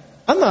 well,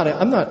 I'm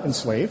not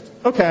enslaved.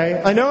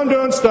 Okay, I know I'm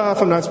doing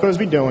stuff I'm not supposed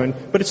to be doing,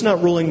 but it's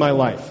not ruling my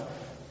life.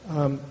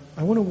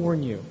 I want to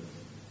warn you.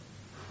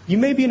 You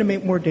may be in a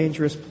more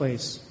dangerous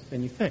place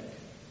than you think.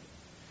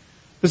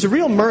 There's a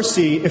real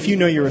mercy if you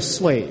know you're a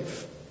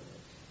slave.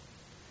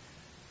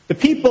 The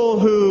people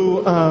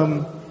who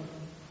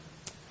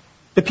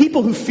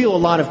feel a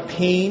lot of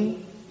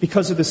pain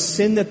because of the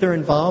sin that they're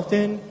involved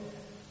in,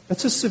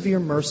 that's a severe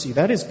mercy.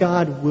 That is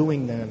God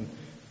wooing them.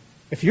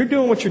 If you're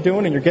doing what you're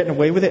doing and you're getting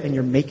away with it and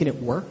you're making it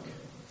work,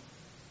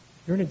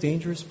 you're in a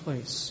dangerous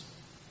place.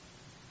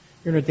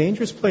 You're in a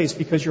dangerous place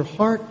because your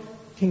heart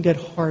can get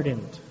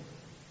hardened.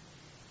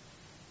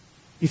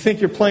 You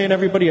think you're playing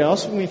everybody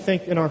else, and we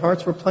think in our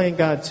hearts we're playing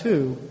God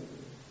too.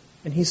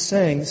 And he's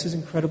saying, this is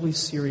incredibly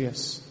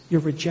serious.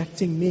 You're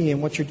rejecting me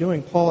and what you're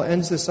doing. Paul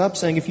ends this up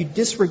saying, if you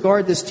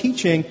disregard this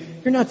teaching,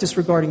 you're not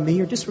disregarding me,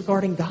 you're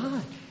disregarding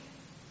God.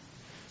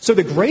 So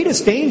the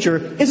greatest danger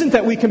isn't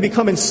that we can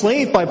become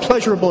enslaved by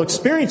pleasurable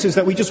experiences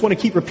that we just want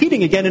to keep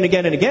repeating again and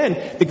again and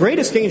again. The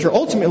greatest danger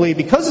ultimately,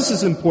 because this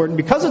is important,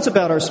 because it's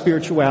about our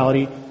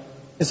spirituality,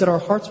 is that our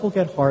hearts will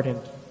get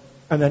hardened.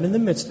 And then in the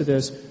midst of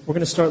this, we're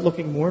going to start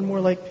looking more and more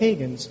like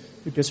pagans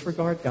who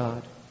disregard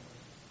God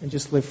and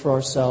just live for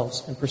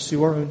ourselves and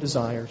pursue our own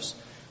desires.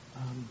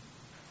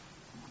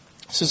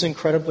 This is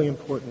incredibly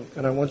important,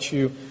 and I want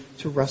you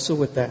to wrestle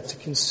with that, to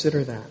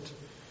consider that.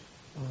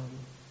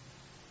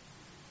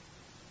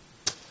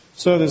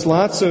 So there's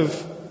lots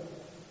of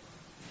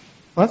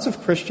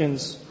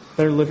Christians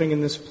that are living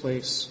in this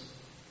place.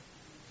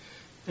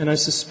 And I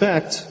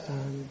suspect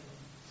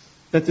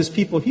that there's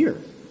people here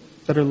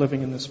that are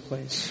living in this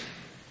place.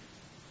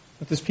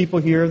 That there's people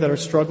here that are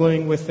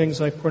struggling with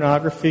things like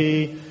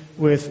pornography,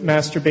 with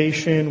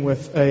masturbation,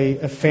 with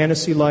a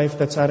fantasy life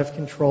that's out of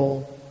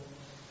control.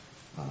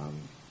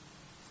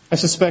 I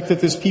suspect that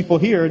there's people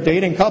here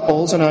dating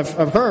couples, and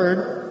I've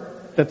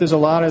heard that there's a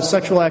lot of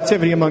sexual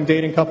activity among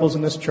dating couples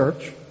in this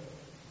church.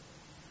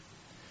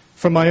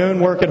 From my own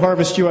work at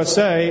Harvest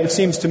USA, it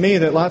seems to me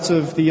that lots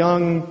of the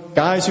young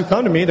guys who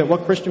come to me, that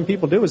what Christian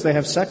people do is they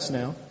have sex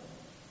now.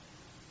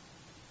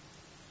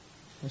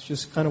 That's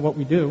just kind of what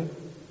we do.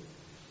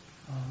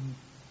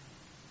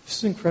 This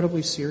is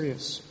incredibly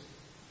serious.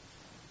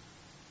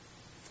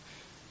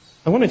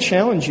 I want to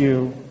challenge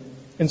you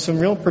in some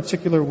real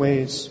particular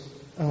ways.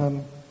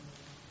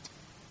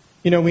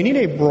 We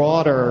need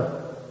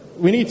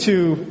we need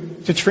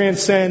to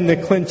transcend the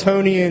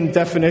Clintonian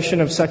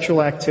definition of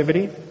sexual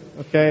activity.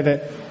 Okay,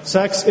 that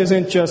sex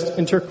isn't just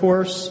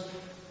intercourse.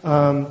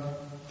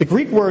 The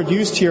Greek word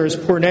used here is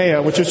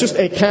porneia, which is just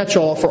a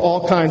catch-all for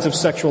all kinds of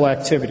sexual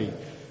activity.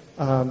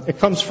 It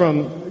comes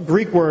from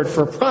Greek word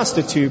for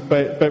prostitute,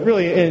 but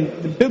really,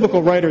 the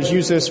biblical writers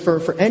use this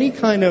for any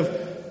kind of,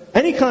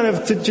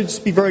 to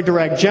just be very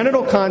direct,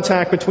 genital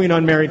contact between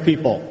unmarried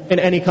people in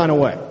any kind of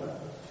way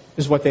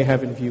is what they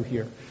have in view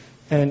here.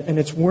 And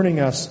it's warning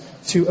us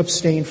to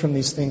abstain from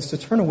these things, to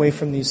turn away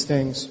from these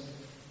things.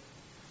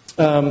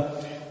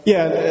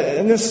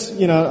 And this, I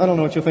don't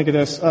know what you'll think of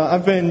this.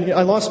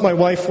 I lost my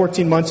wife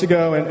 14 months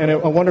ago, and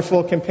a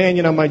wonderful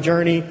companion on my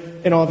journey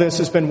in all this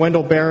has been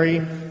Wendell Berry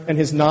and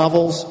his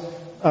novels.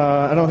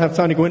 I don't have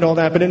time to go into all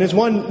that, but in his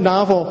one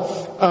novel,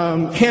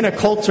 Hannah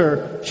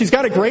Coulter, she's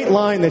got a great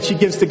line that she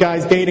gives to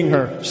guys dating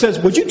her. She says,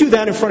 "Would you do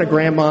that in front of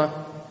Grandma?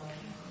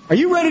 Are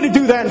you ready to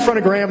do that in front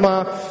of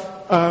Grandma?"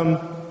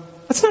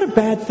 That's not a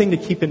bad thing to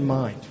keep in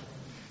mind.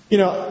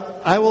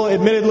 I will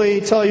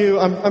admittedly tell you,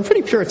 I'm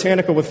pretty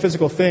puritanical with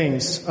physical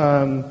things.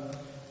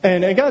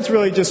 And God's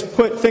really just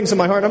put things in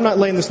my heart. I'm not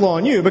laying this law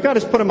on you, but God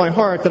has put in my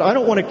heart that I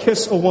don't want to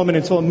kiss a woman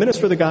until a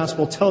minister of the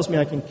gospel tells me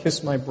I can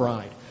kiss my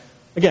bride.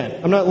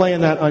 Again, I'm not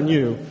laying that on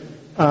you.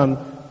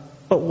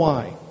 But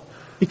why?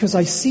 Because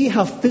I see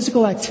how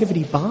physical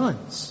activity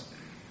bonds.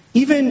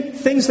 Even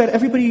things that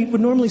everybody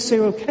would normally say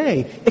are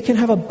okay, it can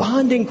have a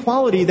bonding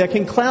quality that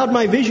can cloud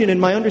my vision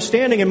and my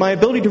understanding and my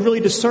ability to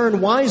really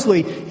discern wisely,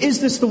 is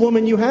this the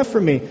woman you have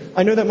for me?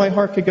 I know that my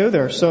heart could go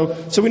there, so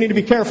we need to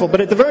be careful.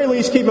 But at the very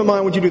least, keep in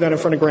mind, would you do that in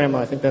front of Grandma?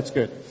 I think that's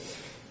good.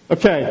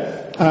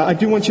 Okay, I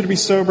do want you to be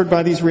sobered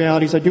by these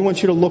realities. I do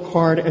want you to look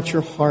hard at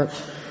your heart.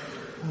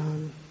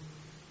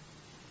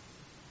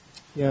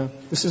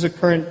 This is a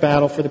current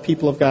battle for the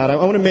people of God. I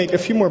want to make a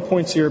few more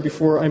points here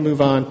before I move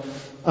on.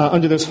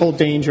 Under this whole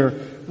danger.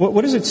 What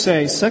does it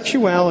say?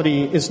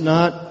 Sexuality is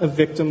not a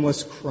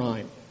victimless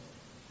crime.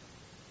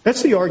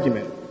 That's the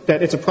argument.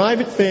 That it's a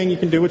private thing, you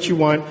can do what you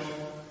want.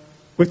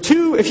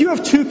 If you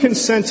have two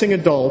consenting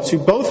adults who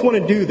both want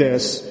to do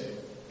this,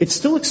 it's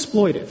still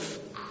exploitive.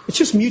 It's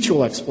just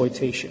mutual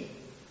exploitation.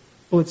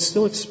 Well, it's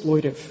still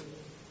exploitive.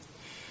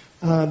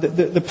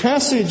 The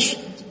passage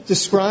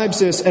describes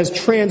this as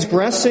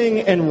transgressing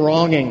and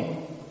wronging.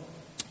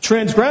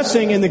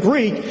 Transgressing in the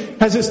Greek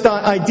has this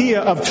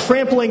idea of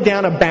trampling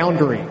down a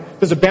boundary.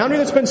 There's a boundary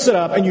that's been set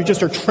up and you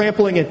just are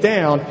trampling it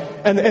down.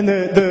 And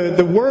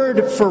the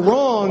word for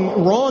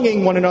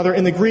wronging one another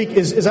in the Greek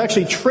is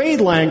actually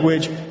trade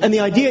language, and the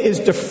idea is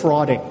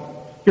defrauding.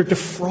 You're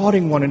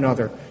defrauding one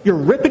another. You're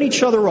ripping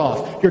each other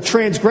off. You're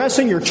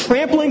transgressing, you're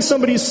trampling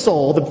somebody's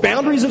soul, the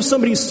boundaries of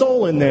somebody's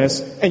soul in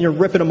this, and you're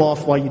ripping them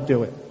off while you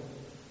do it.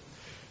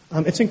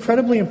 It's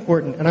incredibly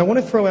important, and I want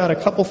to throw out a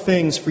couple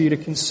things for you to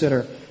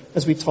consider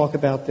as we talk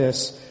about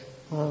this.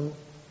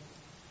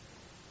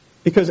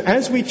 Because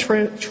as we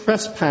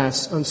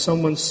trespass on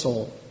someone's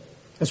soul,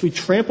 as we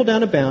trample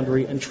down a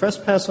boundary and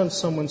trespass on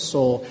someone's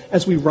soul,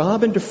 as we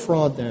rob and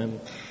defraud them,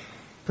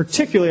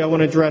 particularly I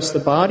want to address the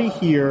body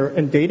here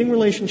and dating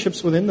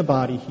relationships within the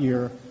body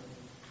here,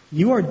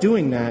 you are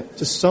doing that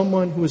to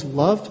someone who is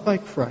loved by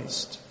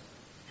Christ,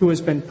 who has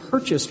been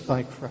purchased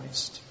by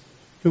Christ,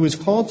 who is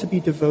called to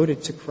be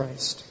devoted to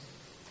Christ.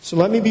 So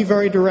let me be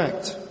very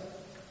direct.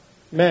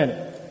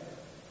 Men,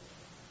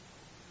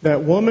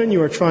 that woman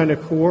you are trying to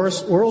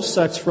coerce oral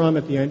sex from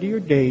at the end of your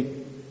date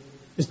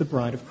is the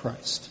bride of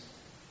Christ.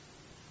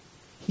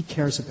 He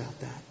cares about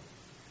that.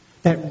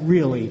 That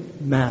really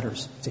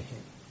matters to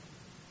him.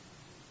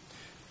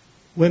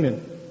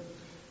 Women,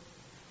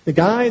 the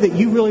guy that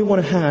you really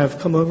want to have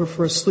come over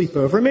for a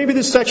sleepover, maybe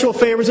there's sexual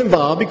favors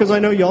involved because I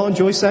know y'all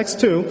enjoy sex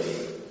too,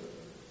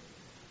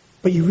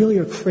 but you really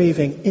are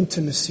craving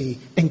intimacy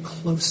and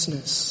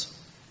closeness.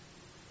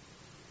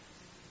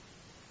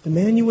 The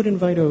man you would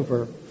invite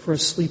over for a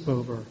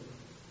sleepover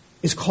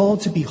is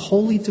called to be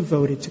wholly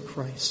devoted to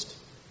Christ,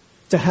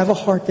 to have a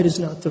heart that is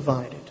not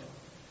divided,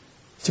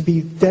 to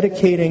be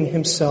dedicating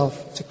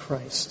himself to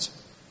Christ.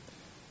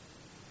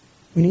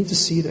 We need to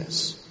see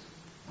this.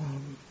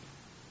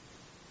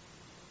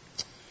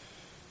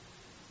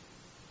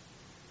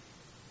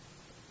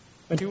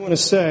 I do want to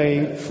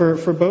say,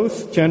 for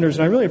both genders,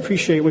 and I really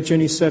appreciate what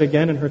Jenny said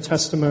again in her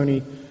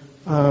testimony,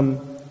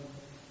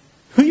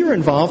 who you're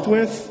involved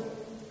with,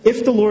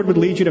 if the Lord would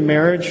lead you to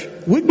marriage,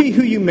 would be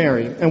who you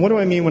marry. And what do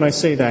I mean when I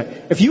say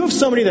that? If you have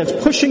somebody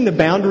that's pushing the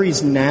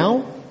boundaries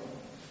now,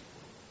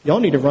 y'all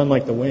need to run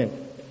like the wind.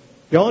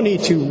 Y'all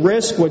need to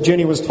risk what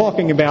Jenny was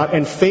talking about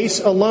and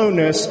face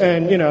aloneness.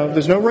 And,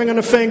 there's no ring on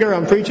the finger.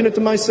 I'm preaching it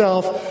to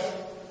myself.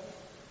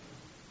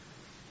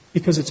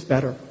 Because it's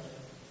better.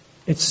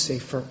 It's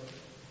safer.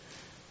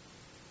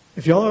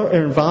 If y'all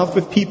are involved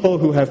with people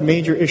who have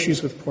major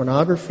issues with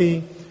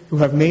pornography, who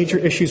have major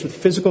issues with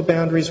physical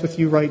boundaries with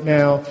you right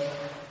now,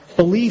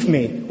 believe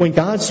me, when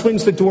God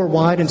swings the door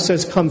wide and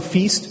says, come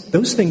feast,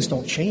 those things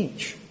don't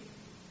change.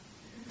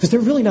 Because they're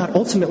really not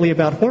ultimately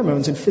about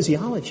hormones and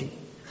physiology.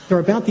 They're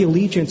about the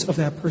allegiance of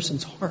that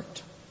person's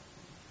heart.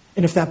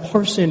 And if that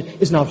person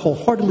is not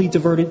wholeheartedly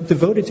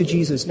devoted to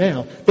Jesus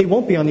now, they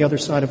won't be on the other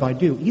side of I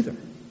do either.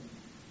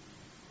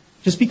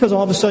 Just because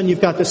all of a sudden you've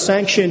got this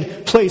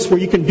sanctioned place where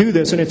you can do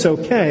this and it's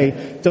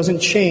okay, doesn't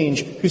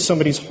change who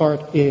somebody's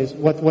heart is,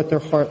 what their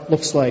heart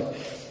looks like.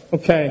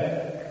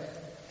 Okay.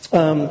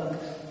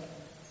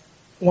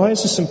 Why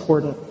is this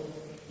important?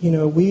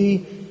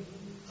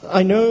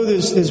 I know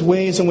there's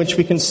ways in which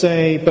we can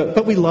say,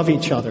 but we love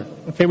each other.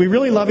 Okay, we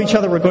really love each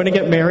other. We're going to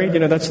get married.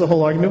 That's the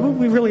whole argument. Well,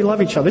 we really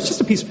love each other. It's just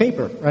a piece of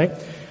paper, right?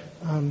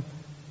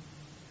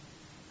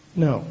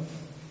 No.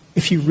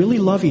 If you really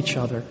love each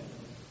other,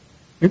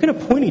 you're going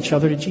to point each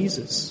other to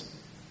Jesus.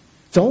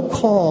 Don't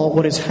call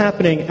what is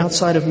happening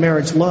outside of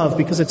marriage love,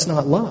 because it's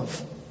not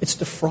love. It's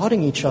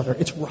defrauding each other.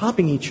 It's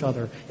robbing each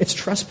other. It's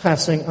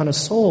trespassing on a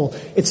soul.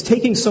 It's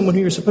taking someone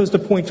who you're supposed to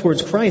point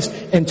towards Christ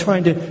and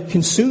trying to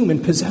consume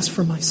and possess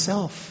for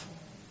myself.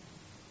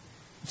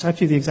 It's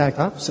actually the exact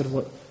opposite of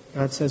what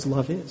God says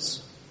love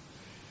is.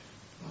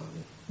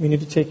 We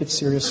need to take it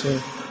seriously.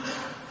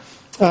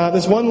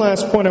 There's one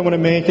last point I want to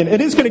make, and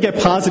it is going to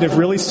get positive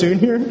really soon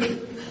here.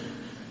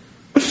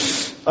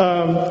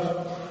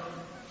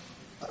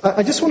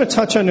 I just want to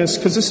touch on this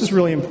because this is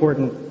really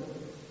important.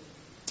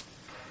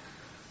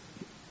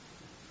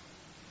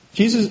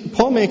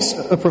 Paul makes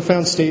a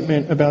profound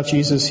statement about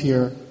Jesus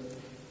here.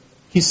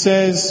 He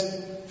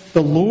says,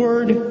 the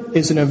Lord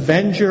is an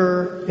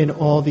avenger in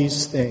all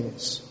these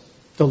things.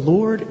 The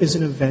Lord is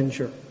an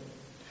avenger.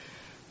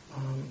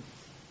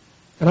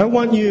 And I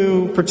want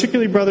you,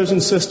 particularly brothers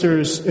and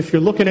sisters, if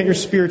you're looking at your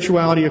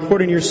spirituality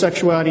according to your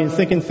sexuality and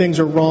thinking things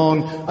are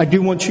wrong, I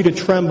do want you to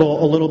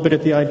tremble a little bit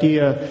at the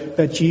idea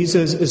that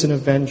Jesus is an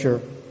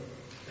avenger.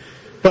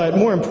 But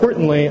more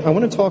importantly, I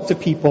want to talk to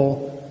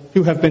people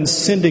who have been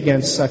sinned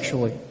against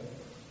sexually.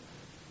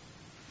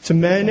 To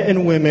men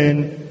and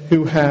women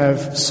who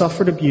have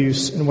suffered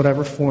abuse in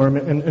whatever form,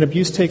 and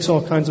abuse takes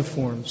all kinds of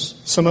forms.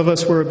 Some of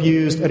us were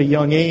abused at a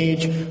young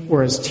age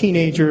or as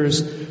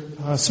teenagers.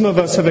 Some of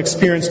us have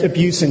experienced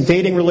abuse in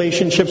dating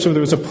relationships where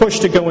there was a push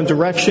to go in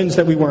directions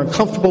that we weren't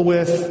comfortable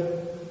with.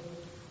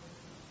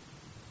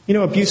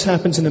 Abuse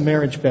happens in the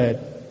marriage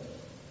bed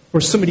where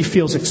somebody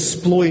feels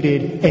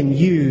exploited and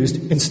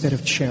used instead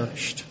of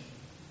cherished.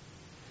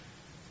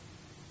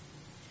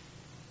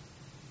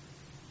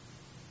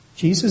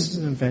 Jesus is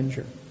an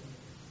avenger.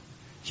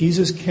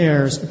 Jesus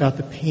cares about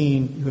the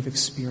pain you have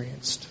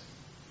experienced.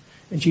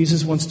 And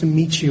Jesus wants to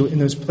meet you in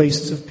those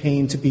places of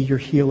pain to be your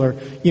healer.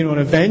 An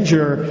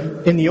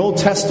avenger in the Old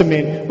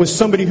Testament was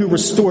somebody who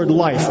restored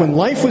life. When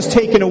life was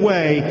taken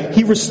away,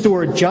 he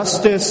restored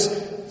justice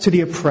to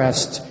the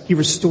oppressed. He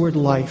restored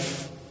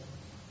life.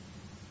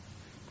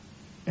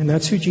 And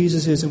that's who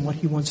Jesus is and what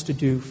he wants to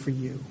do for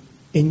you.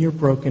 In your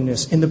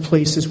brokenness, in the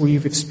places where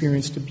you've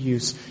experienced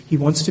abuse. He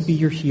wants to be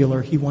your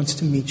healer. He wants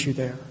to meet you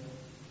there.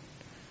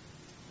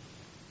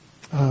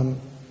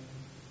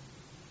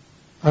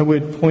 I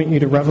would point you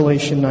to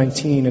Revelation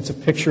 19. It's a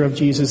picture of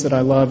Jesus that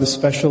I love,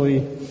 especially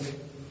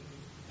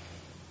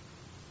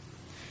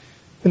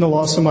in the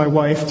loss of my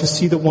wife, to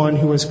see the one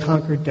who has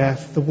conquered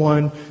death, the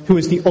one who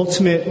is the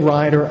ultimate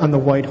rider on the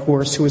white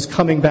horse, who is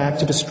coming back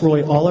to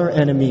destroy all our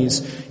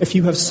enemies. If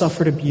you have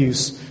suffered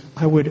abuse,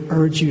 I would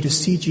urge you to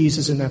see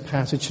Jesus in that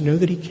passage, to know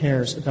that he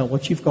cares about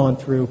what you've gone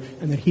through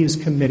and that he is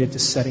committed to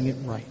setting it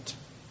right.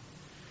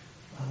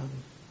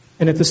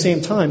 And at the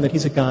same time, that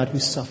he's a God who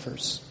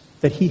suffers.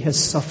 That he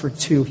has suffered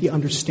too. He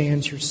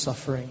understands your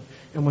suffering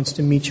and wants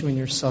to meet you in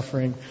your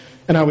suffering.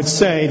 And I would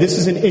say this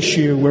is an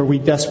issue where we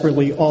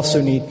desperately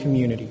also need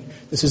community.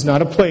 This is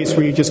not a place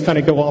where you just kind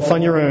of go off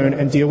on your own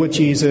and deal with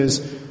Jesus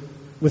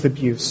with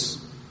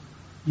abuse.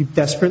 You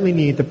desperately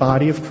need the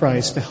body of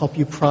Christ to help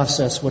you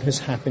process what has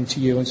happened to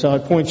you. And so I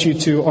point you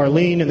to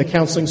Arlene and the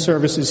counseling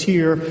services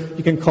here.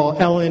 You can call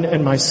Ellen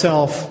and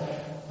myself.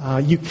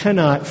 You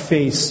cannot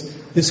face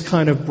this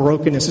kind of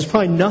brokenness. There's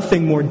probably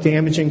nothing more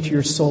damaging to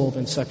your soul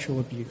than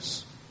sexual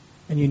abuse.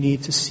 And you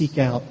need to seek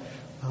out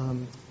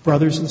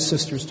brothers and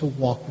sisters to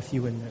walk with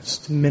you in this,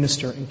 to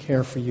minister and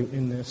care for you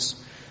in this.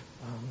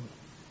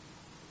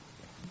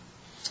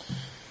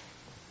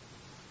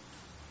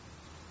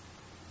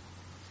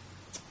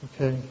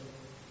 Okay.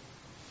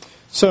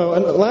 So,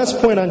 and the last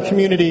point on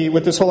community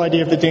with this whole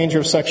idea of the danger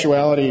of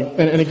sexuality,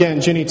 and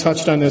again, Ginny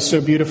touched on this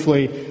so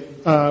beautifully.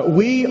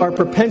 Our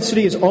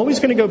propensity is always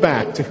going to go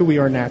back to who we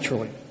are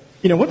naturally.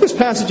 You know, what this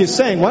passage is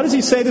saying, why does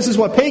he say this is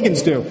what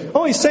pagans do?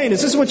 Oh, he's saying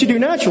this is what you do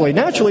naturally.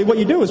 Naturally, what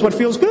you do is what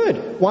feels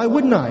good. Why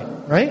wouldn't I,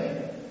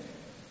 right?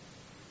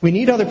 We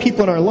need other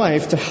people in our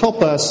life to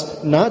help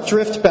us not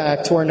drift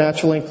back to our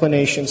natural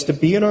inclinations, to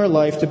be in our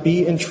life, to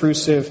be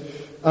intrusive.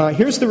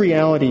 Here's the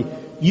reality.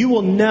 You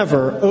will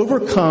never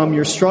overcome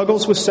your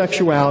struggles with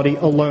sexuality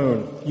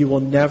alone. You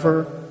will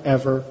never,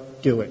 ever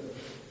do it.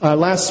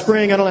 Last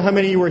spring, I don't know how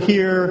many of you were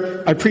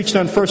here, I preached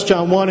on 1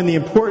 John 1 and the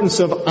importance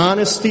of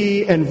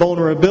honesty and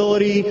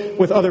vulnerability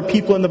with other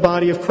people in the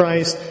body of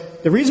Christ.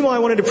 The reason why I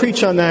wanted to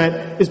preach on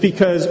that is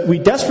because we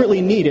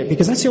desperately need it,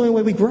 because that's the only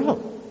way we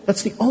grow.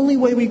 That's the only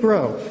way we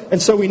grow.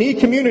 And so we need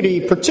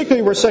community,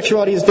 particularly where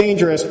sexuality is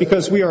dangerous,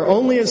 because we are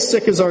only as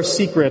sick as our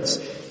secrets.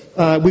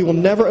 We will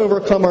never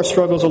overcome our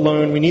struggles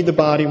alone. We need the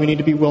body. We need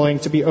to be willing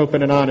to be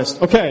open and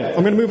honest. Okay,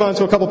 I'm going to move on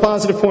to a couple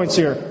positive points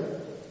here.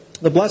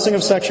 The blessing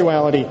of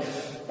sexuality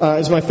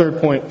is my third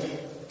point.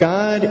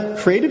 God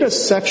created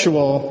us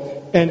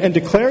sexual and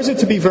declares it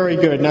to be very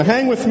good. Now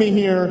hang with me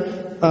here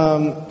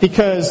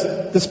because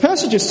this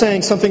passage is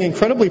saying something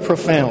incredibly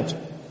profound.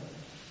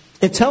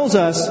 It tells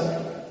us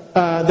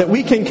that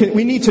we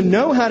need to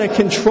know how to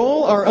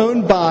control our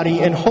own body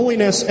in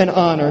holiness and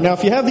honor. Now,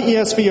 if you have the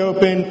ESV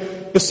open,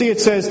 you'll see it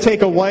says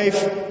take a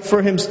wife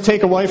for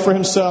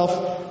himself.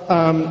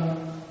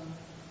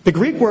 The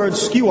Greek word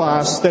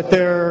skuos that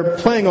they're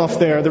playing off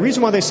there, the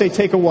reason why they say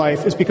take a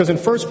wife is because in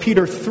 1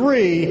 Peter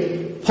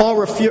 3, Paul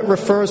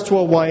refers to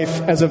a wife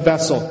as a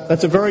vessel.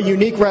 That's a very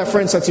unique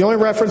reference. That's the only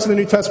reference in the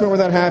New Testament where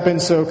that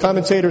happens. So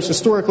commentators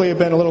historically have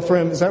been a little for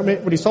him. Is that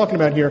what he's talking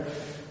about here?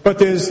 But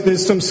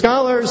there's some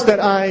scholars that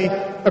I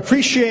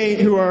appreciate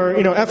who are,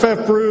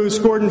 F.F. Bruce,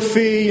 Gordon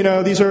Fee,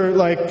 these are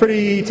like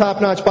pretty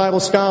top-notch Bible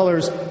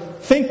scholars,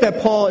 think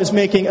that Paul is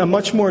making a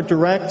much more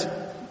direct,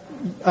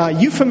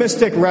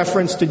 euphemistic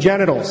reference to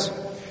genitals.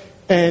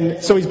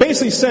 And so he's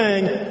basically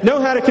saying,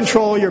 know how to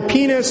control your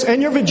penis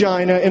and your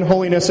vagina in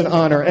holiness and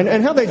honor.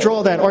 And how they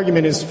draw that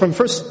argument is from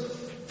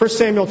 1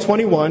 Samuel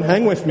 21,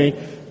 hang with me.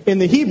 In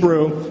the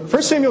Hebrew,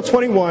 1 Samuel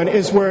 21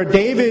 is where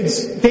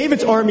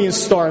David's army is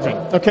starving.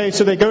 Okay,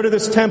 so they go to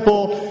this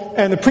temple,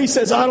 and the priest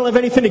says, I don't have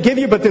anything to give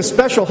you but this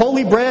special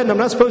holy bread, and I'm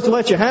not supposed to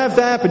let you have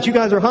that, but you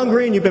guys are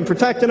hungry, and you've been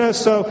protecting us,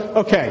 so,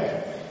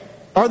 okay.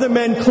 Are the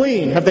men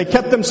clean? Have they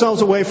kept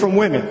themselves away from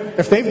women?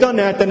 If they've done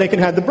that, then they can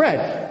have the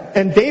bread.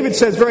 And David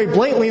says very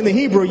blatantly in the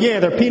Hebrew, yeah,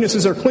 their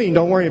penises are clean,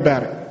 don't worry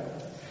about it.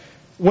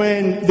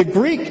 When the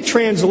Greek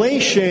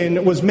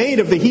translation was made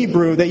of the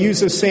Hebrew, they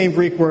used the same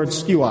Greek word,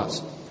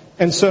 skuos.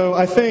 And so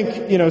I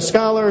think,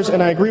 scholars,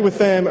 and I agree with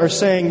them, are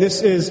saying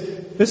this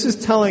is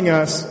telling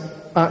us,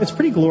 it's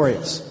pretty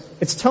glorious.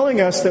 It's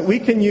telling us that we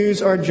can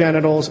use our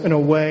genitals in a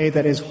way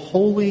that is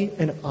holy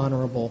and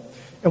honorable.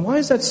 And why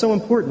is that so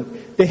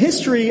important? The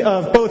history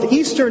of both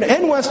Eastern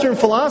and Western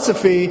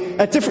philosophy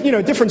at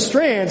different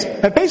strands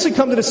have basically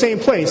come to the same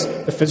place.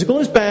 The physical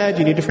is bad,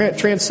 you need to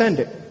transcend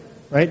it.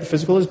 Right? The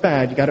physical is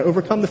bad, you got to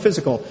overcome the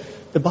physical.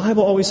 The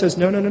Bible always says,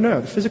 no,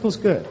 the physical is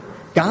good.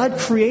 God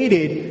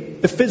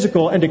created the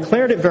physical and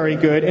declared it very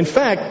good. In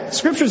fact,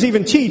 scriptures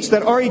even teach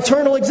that our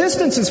eternal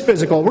existence is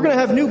physical. We're going to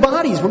have new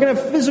bodies. We're going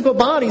to have physical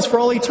bodies for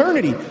all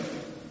eternity.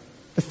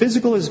 The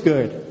physical is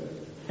good.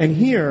 And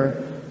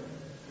here,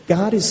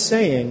 God is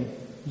saying,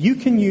 you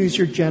can use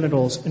your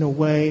genitals in a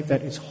way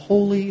that is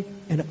holy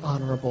and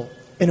honorable,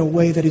 in a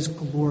way that is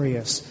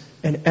glorious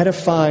and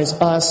edifies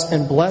us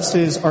and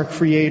blesses our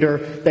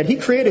Creator, that He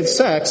created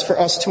sex for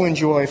us to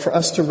enjoy, for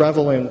us to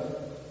revel in.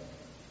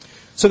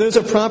 So there's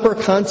a proper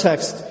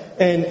context,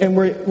 and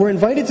we're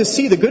invited to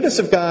see the goodness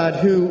of God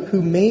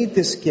who made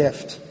this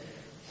gift.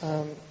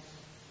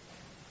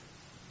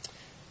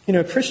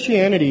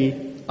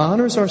 Christianity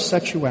honors our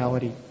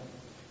sexuality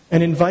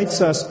and invites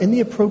us in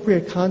the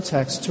appropriate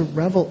context to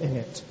revel in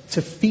it,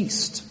 to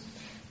feast.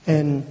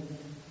 And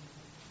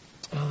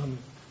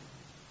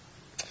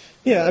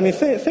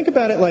think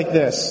about it like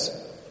this.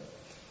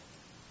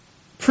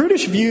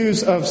 Prudish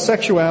views of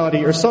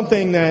sexuality are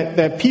something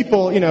that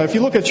people, if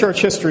you look at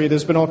church history,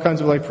 there's been all kinds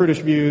of prudish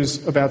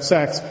views about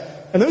sex.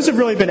 And those have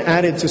really been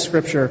added to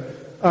Scripture.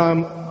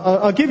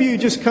 I'll give you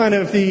just kind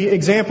of the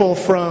example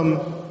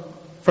from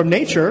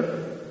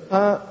nature.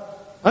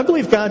 I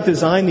believe God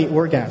designed the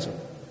orgasm.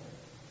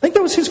 I think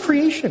that was His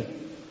creation.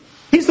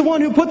 He's the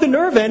one who put the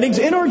nerve endings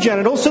in our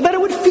genitals so that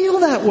it would feel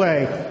that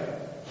way.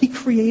 He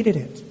created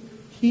it.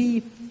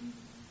 He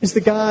is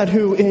the God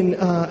who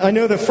I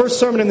know the first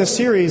sermon in this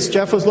series,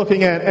 Jeff was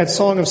looking at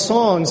Song of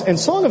Songs, and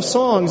Song of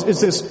Songs is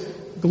this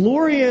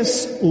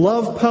glorious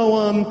love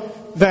poem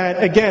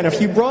that, again, if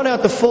you brought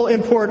out the full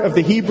import of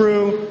the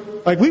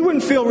Hebrew, we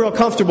wouldn't feel real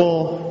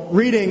comfortable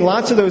reading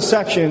lots of those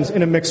sections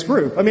in a mixed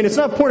group. I mean, it's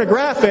not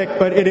pornographic,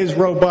 but it is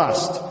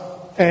robust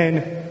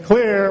and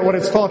clear what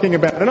it's talking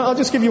about. And I'll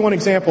just give you one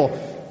example.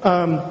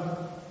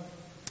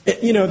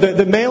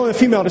 The male and the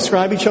female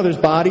describe each other's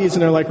bodies,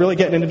 and they're like really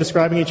getting into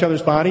describing each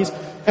other's bodies.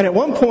 And at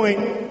one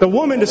point, the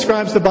woman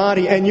describes the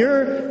body, and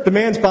you're the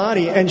man's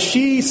body, and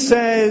she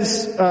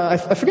says,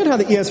 I forget how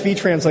the ESV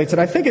translates it.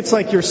 I think it's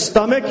like your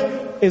stomach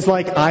is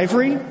like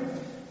ivory.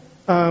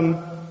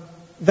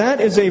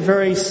 That is a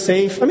very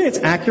safe, it's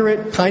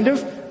accurate, kind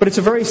of, but it's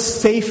a very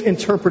safe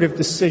interpretive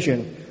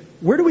decision.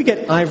 Where do we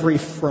get ivory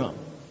from?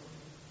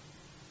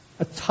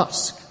 A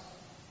tusk.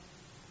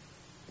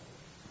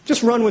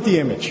 Just run with the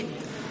image.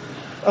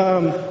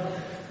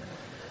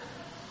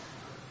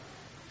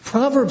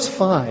 Proverbs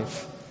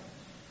 5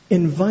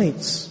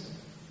 invites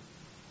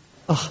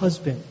a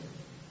husband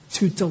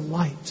to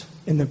delight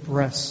in the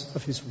breasts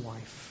of his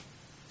wife,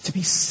 to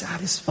be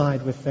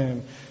satisfied with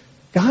them.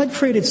 God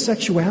created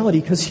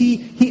sexuality because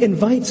He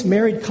invites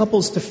married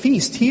couples to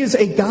feast. He is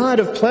a God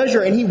of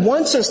pleasure, and He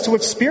wants us to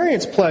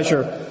experience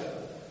pleasure.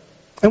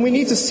 And we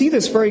need to see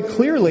this very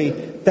clearly,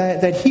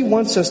 that He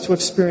wants us to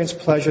experience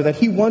pleasure, that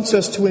He wants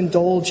us to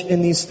indulge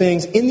in these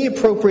things in the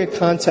appropriate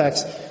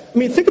context.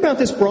 Think about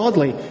this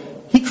broadly.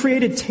 He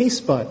created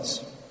taste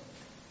buds.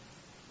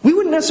 We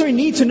wouldn't necessarily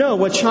need to know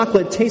what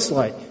chocolate tastes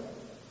like,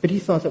 but He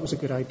thought that was a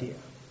good idea.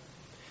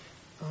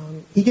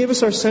 He gave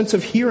us our sense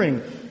of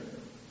hearing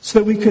so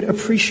that we could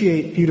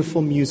appreciate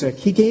beautiful music.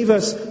 He gave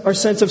us our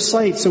sense of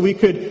sight so we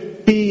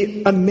could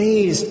be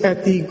amazed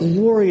at the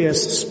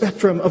glorious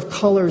spectrum of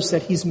colors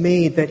that He's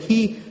made, that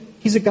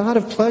He's a God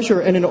of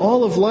pleasure, and in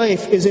all of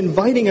life is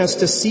inviting us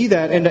to see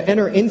that and to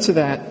enter into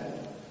that.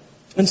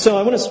 And so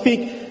I want to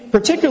speak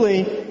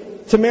particularly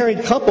to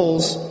married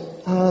couples,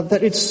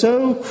 that it's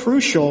so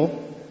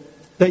crucial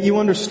that you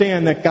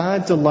understand that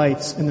God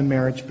delights in the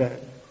marriage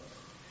bed.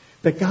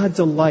 That God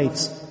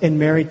delights in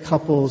married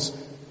couples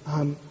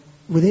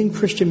within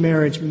Christian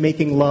marriage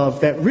making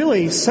love. That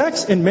really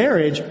sex in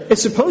marriage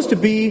is supposed to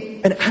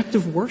be an act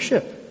of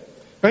worship.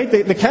 Right?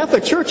 The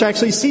Catholic Church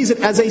actually sees it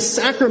as a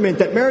sacrament,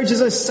 that marriage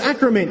is a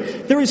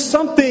sacrament. There is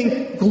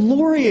something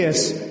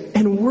glorious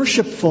and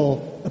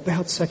worshipful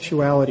about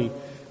sexuality.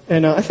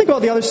 And I think all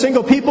the other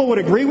single people would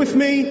agree with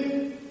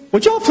me.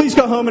 Would y'all please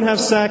go home and have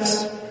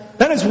sex?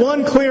 That is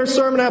one clear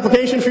sermon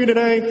application for you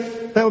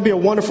today. That would be a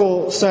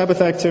wonderful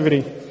Sabbath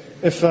activity.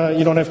 If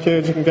you don't have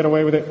kids, you can get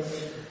away with it.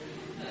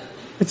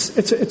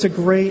 It's a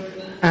great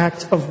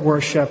act of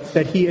worship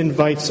that He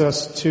invites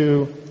us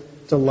to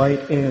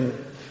delight in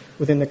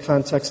within the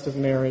context of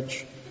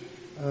marriage.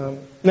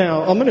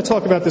 Now, I'm going to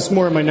talk about this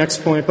more in my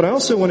next point, but I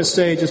also want to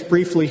say just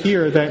briefly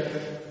here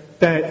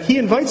that He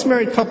invites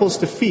married couples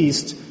to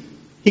feast.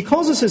 He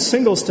calls us as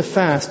singles to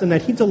fast, and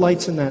that He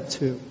delights in that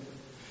too.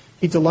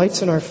 He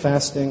delights in our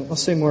fasting. I'll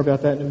say more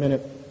about that in a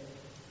minute.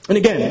 And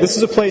again, this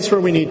is a place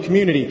where we need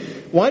community.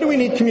 Why do we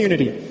need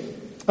community?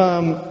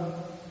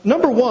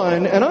 Number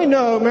one, and I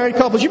know married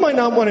couples, you might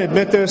not want to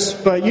admit this,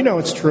 but you know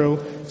it's true.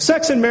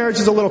 Sex in marriage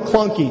is a little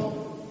clunky.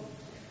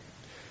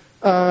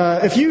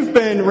 If you've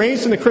been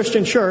raised in the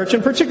Christian church,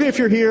 and particularly if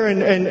you're here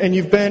and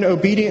you've been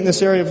obedient in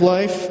this area of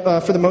life,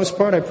 for the most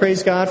part, I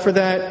praise God for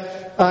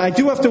that. I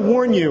do have to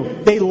warn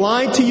you, they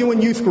lied to you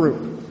in youth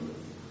group.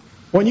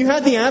 When you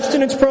had the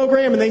abstinence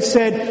program and they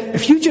said,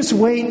 if you just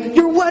wait,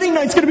 your wedding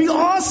night's going to be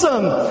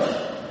awesome.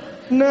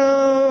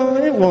 No,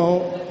 it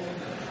won't.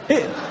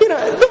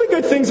 There'll be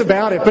good things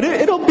about it, but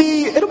it'll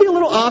be a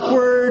little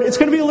awkward. It's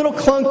going to be a little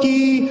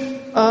clunky.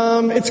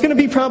 It's going to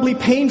be probably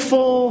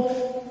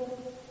painful.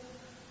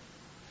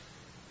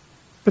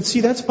 But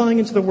see, that's buying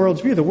into the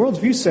world's view. The world's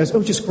view says,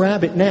 just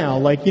grab it now.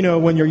 Like,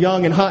 when you're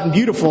young and hot and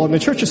beautiful. And the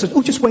church just says,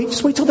 just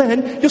wait till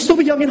then. You'll still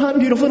be young and hot and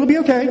beautiful. It'll be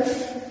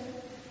okay.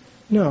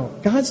 No,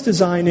 God's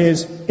design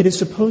is, it is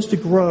supposed to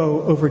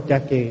grow over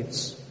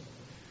decades.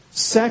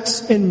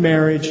 Sex in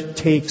marriage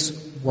takes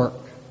work.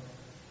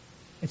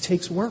 It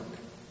takes work.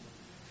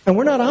 And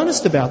we're not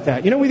honest about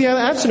that. We have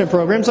abstinent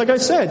programs, like I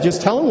said,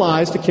 just telling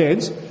lies to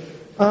kids.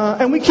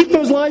 And we keep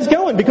those lies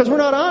going because we're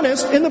not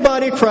honest in the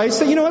body of Christ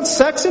that,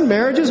 sex in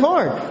marriage is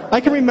hard.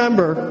 I can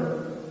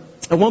remember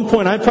at one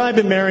point, I'd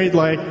probably been married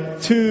like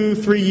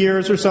 2-3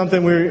 years or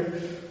something.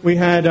 We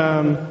had,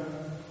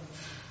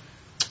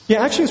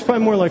 actually it's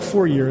probably more like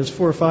 4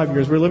 or 5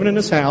 years. We were living in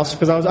this house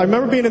because I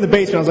remember being in the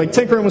basement. I was like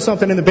tinkering with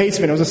something in the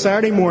basement. It was a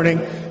Saturday morning.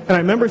 And I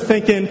remember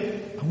thinking,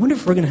 I wonder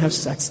if we're going to have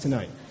sex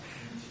tonight.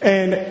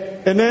 And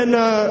then,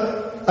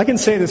 I can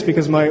say this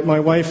because my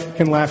wife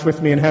can laugh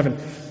with me in heaven.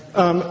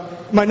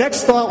 My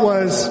next thought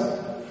was,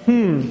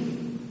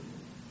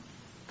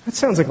 that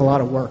sounds like a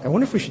lot of work. I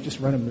wonder if we should just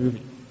run a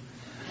movie.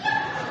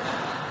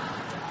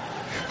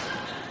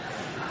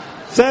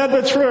 Sad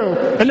but true.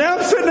 And now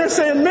I'm sitting there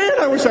saying, man,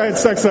 I wish I had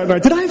sex that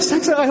night. Did I have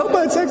sex that night? I hope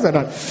I had sex that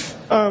night.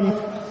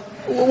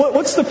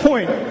 What's the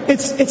point?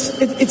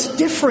 It's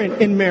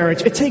different in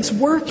marriage. It takes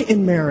work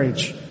in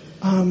marriage.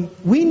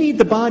 We need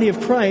the body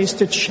of Christ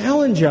to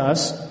challenge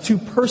us to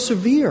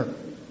persevere.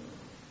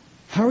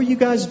 How are you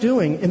guys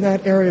doing in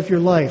that area of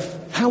your life?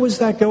 How is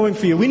that going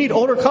for you? We need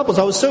older couples.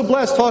 I was so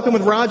blessed talking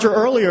with Roger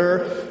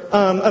earlier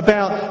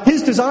about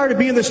his desire to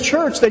be in this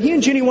church, that he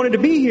and Ginny wanted to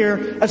be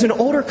here as an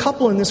older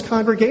couple in this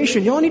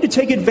congregation. Y'all need to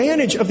take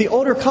advantage of the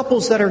older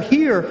couples that are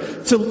here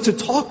to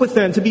talk with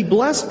them, to be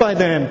blessed by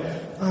them,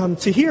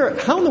 to hear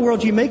how in the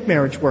world do you make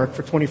marriage work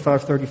for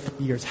 25, 30,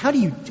 40 years? How do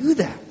you do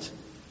that?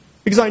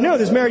 Because I know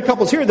there's married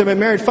couples here that have been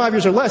married 5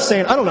 years or less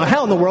saying, I don't know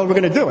how in the world we're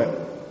going to do it.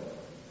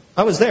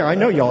 I was there. I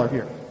know y'all are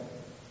here.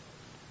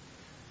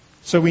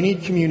 So we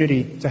need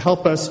community to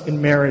help us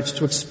in marriage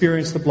to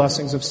experience the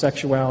blessings of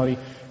sexuality.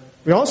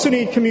 We also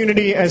need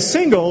community as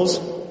singles,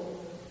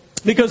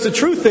 because the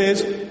truth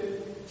is,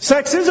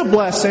 sex is a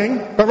blessing,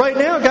 but right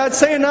now God's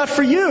saying not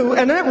for you,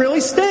 and that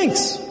really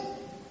stinks.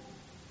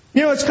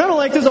 You know, it's kind of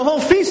like there's a whole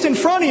feast in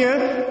front of you,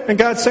 and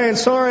God's saying,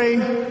 sorry,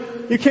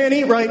 you can't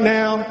eat right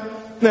now.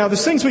 Now,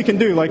 there's things we can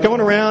do, like going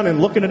around and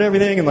looking at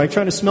everything and like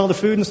trying to smell the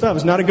food and stuff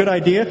is not a good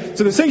idea.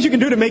 So there's things you can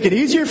do to make it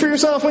easier for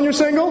yourself when you're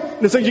single.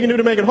 There's things you can do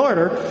to make it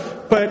harder.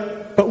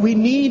 But we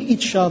need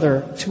each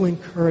other to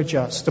encourage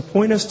us, to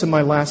point us to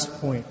my last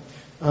point,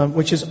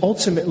 which is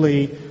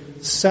ultimately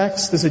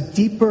sex. There's a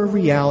deeper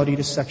reality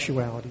to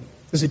sexuality.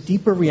 There's a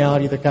deeper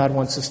reality that God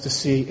wants us to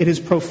see. It is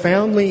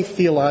profoundly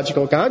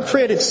theological. God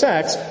created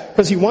sex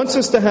because He wants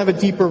us to have a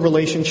deeper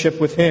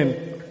relationship with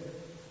Him.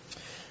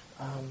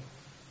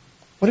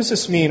 What does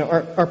this mean?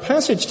 Our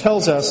passage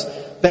tells us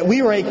that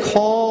we are a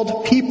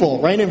called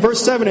people, right? In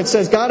verse 7 it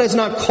says, God has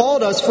not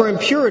called us for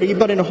impurity,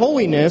 but in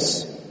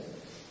holiness.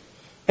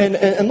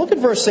 And look at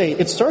verse 8.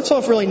 It starts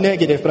off really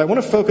negative, but I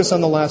want to focus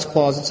on the last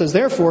clause. It says,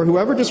 therefore,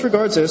 whoever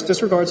disregards this,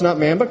 disregards not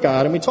man but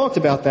God. And we talked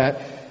about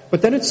that.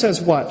 But then it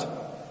says what?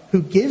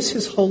 Who gives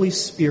His Holy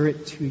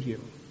Spirit to you.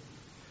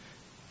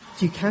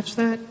 Do you catch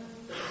that?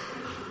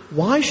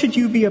 Why should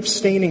you be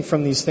abstaining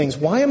from these things?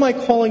 Why am I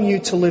calling you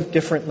to live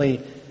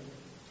differently?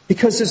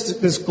 Because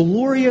this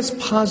glorious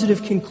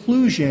positive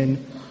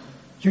conclusion,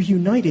 you're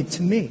united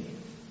to me.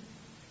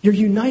 You're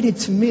united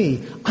to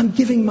me. I'm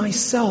giving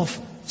myself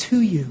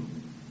to you.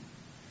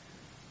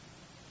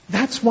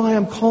 That's why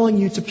I'm calling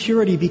you to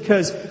purity,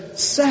 because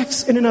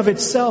sex in and of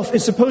itself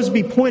is supposed to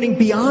be pointing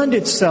beyond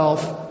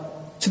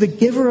itself to the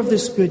giver of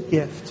this good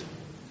gift.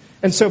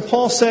 And so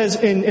Paul says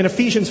in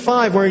Ephesians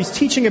 5, where he's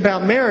teaching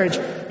about marriage,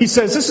 he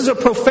says this is a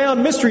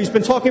profound mystery. He's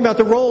been talking about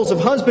the roles of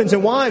husbands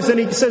and wives, and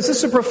he says this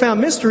is a profound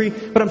mystery,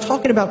 but I'm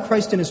talking about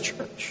Christ and His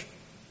church.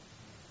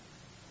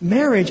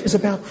 Marriage is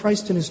about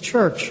Christ and His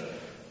church.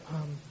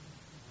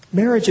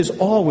 Marriage is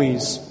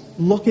always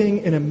looking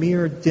in a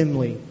mirror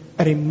dimly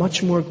at a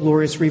much more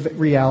glorious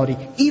reality.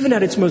 Even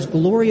at its most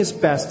glorious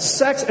best,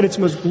 sex at its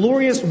most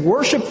glorious,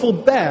 worshipful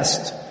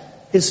best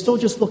is still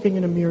just looking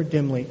in a mirror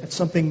dimly at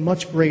something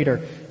much greater.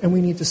 And we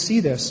need to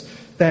see this,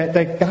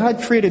 that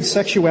God created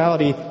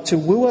sexuality to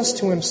woo us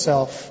to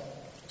Himself,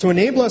 to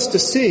enable us to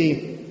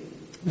see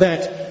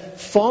that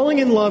falling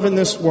in love in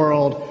this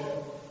world,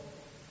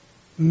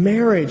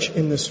 marriage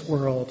in this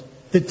world,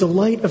 the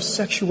delight of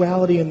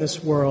sexuality in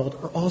this world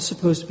are all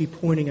supposed to be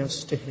pointing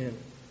us to Him.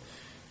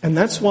 And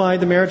that's why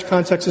the marriage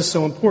context is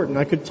so important.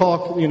 I could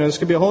talk, this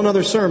could be a whole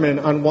other sermon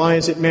on why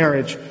is it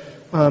marriage.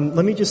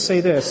 Let me just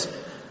say this.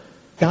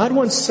 God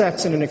wants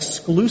sex in an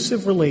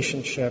exclusive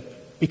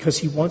relationship because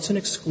He wants an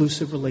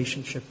exclusive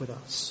relationship with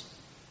us.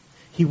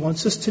 He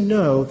wants us to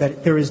know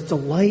that there is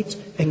delight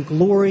and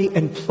glory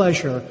and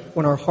pleasure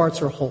when our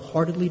hearts are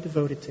wholeheartedly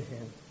devoted to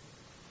Him.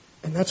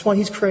 And that's why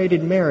He's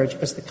created marriage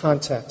as the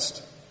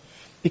context,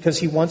 because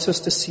He wants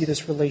us to see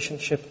this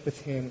relationship with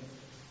Him.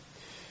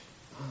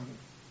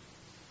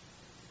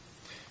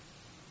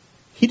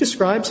 He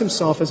describes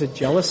Himself as a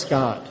jealous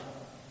God.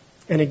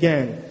 And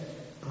again,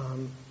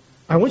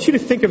 I want you to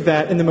think of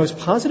that in the most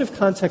positive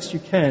context you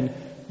can.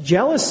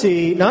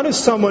 Jealousy, not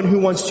as someone who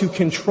wants to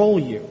control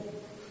you,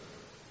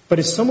 but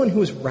as someone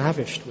who is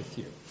ravished with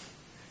you,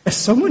 as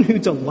someone who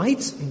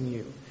delights in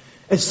you,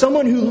 as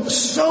someone who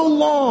so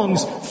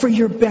longs for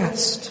your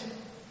best,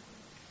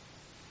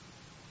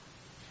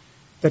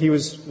 that He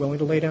was willing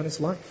to lay down His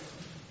life.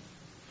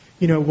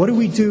 What do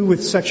we do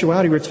with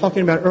sexuality? We were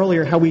talking about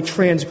earlier how we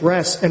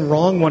transgress and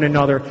wrong one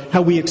another,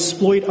 how we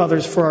exploit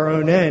others for our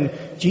own end.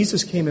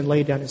 Jesus came and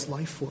laid down His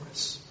life for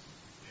us.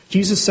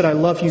 Jesus said, I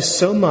love you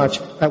so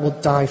much, I will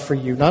die for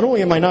you. Not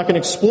only am I not going to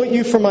exploit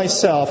you for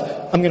myself,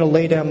 I'm going to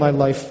lay down my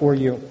life for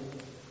you.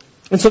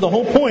 And so the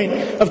whole point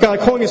of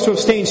God calling us to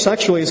abstain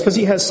sexually is because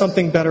He has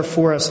something better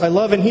for us. I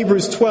love in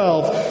Hebrews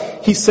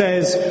 12, he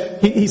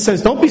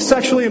says, don't be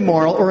sexually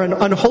immoral or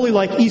unholy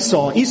like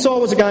Esau. Esau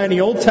was a guy in the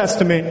Old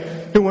Testament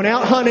who went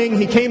out hunting.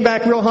 He came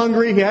back real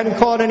hungry. He hadn't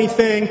caught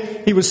anything.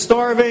 He was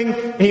starving.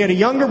 And he had a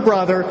younger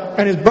brother,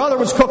 and his brother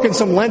was cooking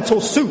some lentil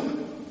soup.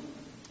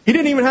 He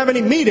didn't even have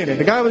any meat in it.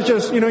 The guy was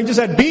just, he just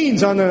had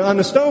beans on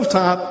the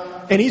stovetop.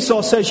 And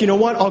Esau says, you know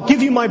what, I'll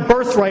give you my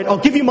birthright, I'll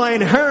give you my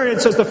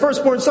inheritance as the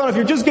firstborn son if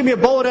you just give me a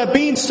bowl of that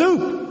bean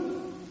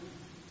soup.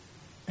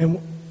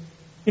 And,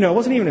 it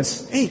wasn't even a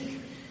steak. He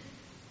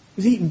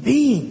was eating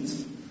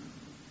beans.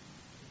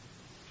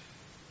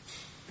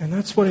 And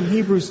that's what in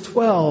Hebrews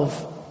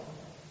 12,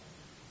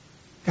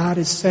 God God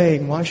is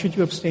saying, why should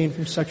you abstain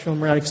from sexual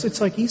immorality? Because it's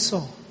like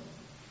Esau.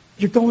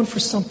 You're going for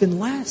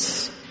something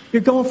less.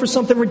 You're going for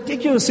something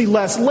ridiculously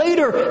less.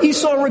 Later,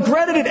 Esau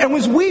regretted it and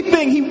was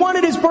weeping. He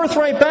wanted his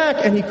birthright back,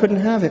 and he couldn't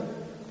have it.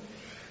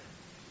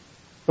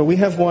 But we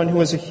have one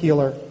who is a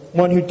healer,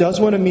 one who does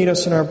want to meet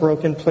us in our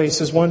broken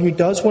places, one who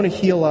does want to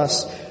heal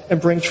us and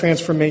bring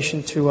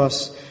transformation to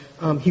us.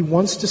 He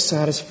wants to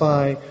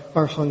satisfy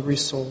our hungry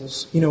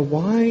souls. You know,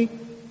 why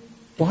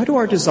do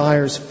our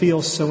desires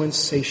feel so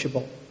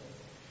insatiable?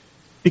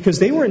 Because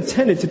they were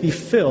intended to be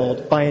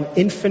filled by an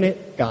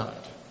infinite God.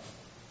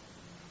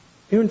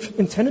 They were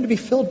intended to be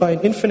filled by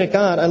an infinite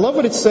God. I love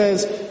what it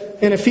says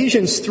in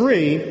Ephesians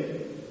 3.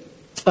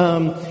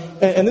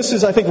 And this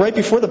is, I think, right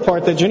before the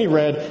part that Jenny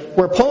read,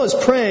 where Paul is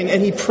praying,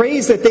 and he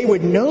prays that they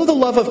would know the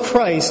love of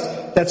Christ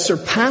that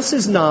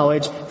surpasses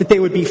knowledge, that they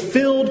would be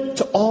filled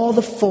to all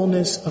the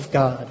fullness of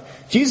God.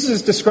 Jesus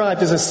is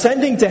described as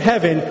ascending to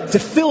heaven to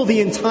fill the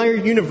entire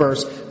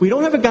universe. We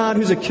don't have a God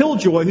who's a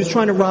killjoy, who's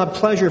trying to rob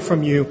pleasure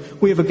from you.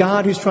 We have a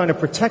God who's trying to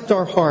protect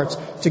our hearts,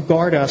 to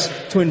guard us,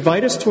 to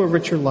invite us to a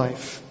richer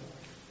life.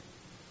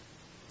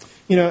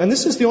 You know, and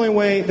this is the only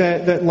way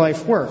that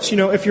life works. You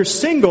know, if you're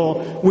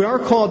single, we are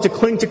called to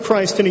cling to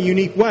Christ in a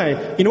unique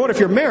way. You know what? If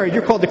you're married,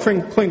 you're called to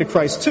cling to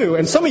Christ too.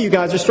 And some of you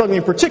guys are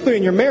struggling, particularly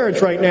in your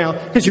marriage right now,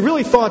 because you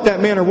really thought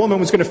that man or woman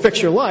was going to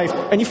fix your life,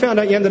 and you found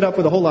out you ended up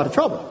with a whole lot of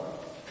trouble.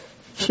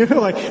 You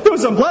know, like, there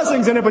was some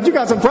blessings in it, but you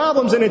got some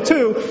problems in it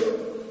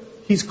too.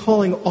 He's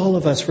calling all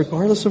of us,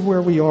 regardless of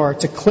where we are,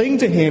 to cling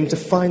to Him, to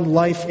find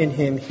life in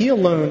Him. He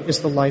alone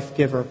is the life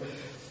giver.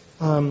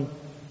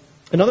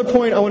 Another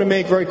point I want to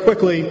make very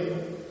quickly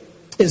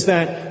is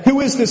that who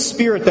is this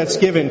Spirit that's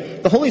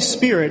given? The Holy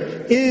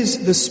Spirit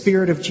is the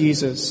Spirit of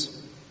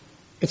Jesus.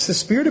 It's the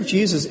Spirit of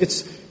Jesus.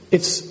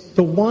 It's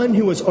the one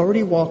who has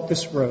already walked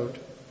this road.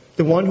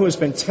 The one who has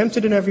been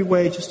tempted in every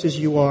way just as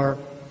you are.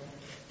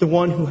 The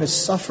one who has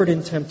suffered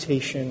in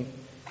temptation.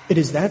 It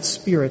is that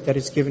Spirit that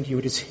is given to you.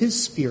 It is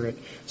His Spirit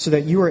so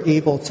that you are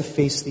able to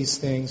face these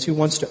things. Who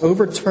wants to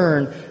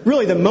overturn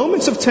really the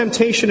moments of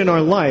temptation in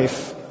our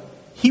life.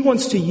 He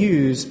wants to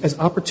use as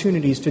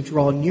opportunities to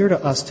draw near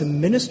to us, to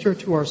minister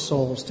to our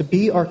souls, to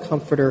be our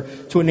comforter,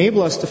 to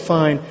enable us to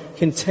find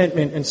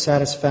contentment and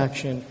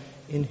satisfaction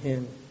in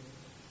Him.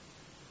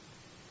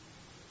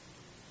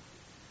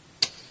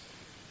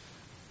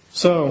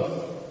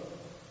 So,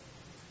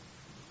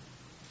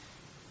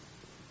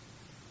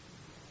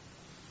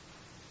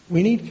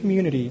 we need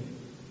community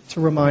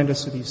to remind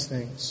us of these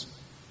things.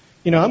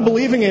 You know, I'm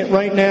believing it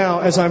right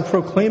now as I'm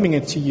proclaiming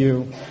it to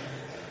you.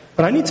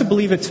 But I need to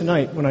believe it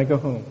tonight when I go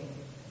home.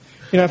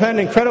 You know, I've had an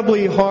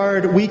incredibly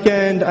hard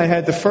weekend. I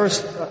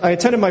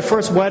attended my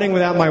first wedding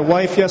without my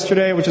wife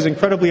yesterday, which is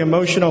incredibly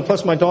emotional.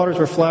 Plus my daughters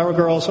were flower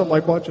girls, so I'm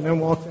like watching them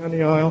walk down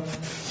the aisle.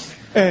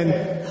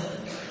 And,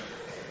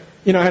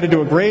 you know, I had to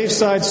do a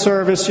graveside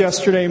service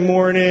yesterday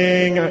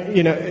morning.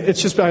 You know, I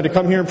had to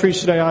come here and preach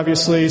today,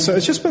 obviously. So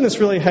it's just been this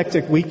really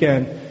hectic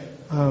weekend.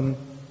 I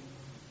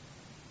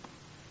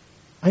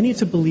need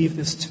to believe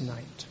this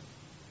tonight.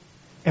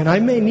 And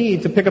I may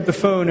need to pick up the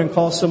phone and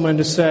call someone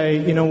to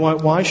say, you know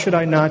what, why should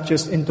I not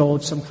just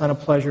indulge some kind of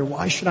pleasure?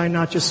 Why should I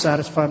not just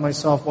satisfy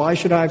myself? Why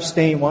should I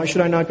abstain? Why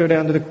should I not go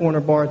down to the corner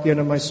bar at the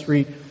end of my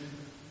street?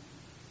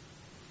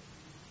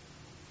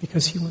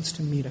 Because He wants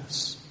to meet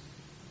us.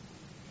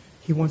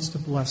 He wants to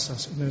bless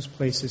us in those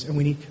places, and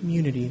we need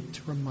community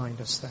to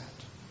remind us that.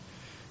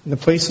 In the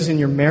places in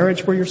your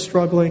marriage where you're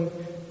struggling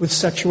with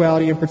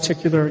sexuality in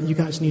particular, you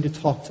guys need to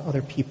talk to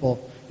other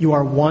people. You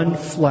are one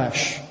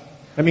flesh.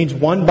 That means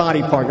one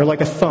body part. You're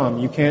like a thumb.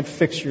 You can't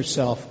fix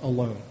yourself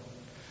alone.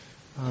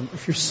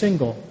 If you're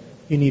single,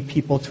 you need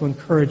people to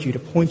encourage you, to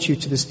point you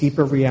to this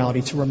deeper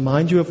reality, to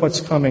remind you of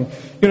what's coming.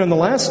 You know, on the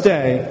last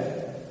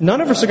day,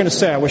 none of us are going to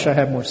say, I wish I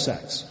had more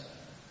sex.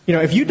 You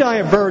know, if you die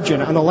a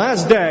virgin, on the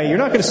last day, you're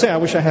not going to say, I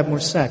wish I had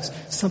more sex.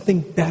 Something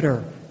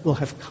better will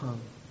have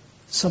come.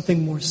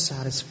 Something more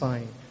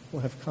satisfying will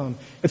have come.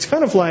 It's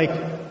kind of like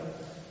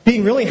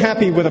being really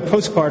happy with a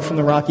postcard from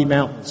the Rocky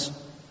Mountains,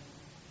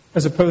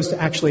 as opposed to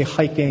actually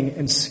hiking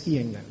and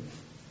skiing them.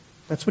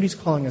 That's what He's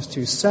calling us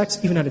to. Sex,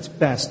 even at its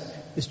best,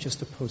 is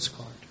just a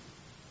postcard.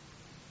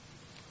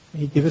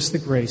 May He give us the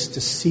grace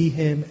to see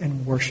Him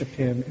and worship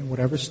Him in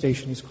whatever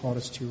station He's called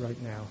us to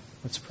right now.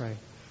 Let's pray.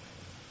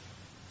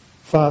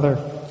 Father,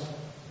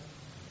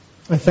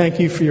 I thank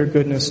You for Your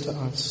goodness to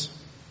us.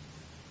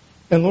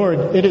 And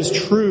Lord, it is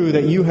true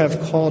that You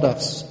have called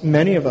us,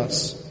 many of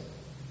us,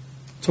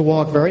 to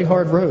walk very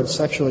hard roads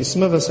sexually.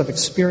 Some of us have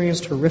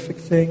experienced horrific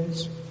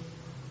things.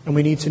 And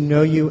we need to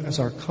know You as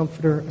our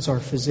comforter, as our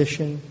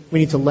physician. We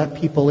need to let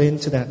people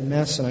into that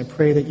mess. And I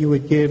pray that You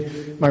would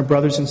give my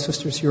brothers and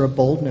sisters here a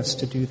boldness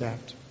to do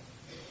that.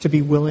 To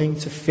be willing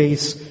to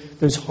face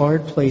those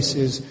hard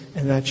places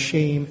and that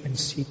shame and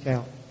seek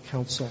out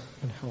counsel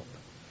and help.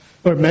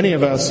 Lord, many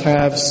of us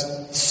have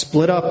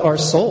split up our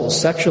souls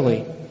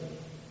sexually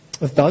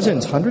with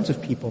dozens, hundreds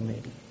of people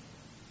maybe.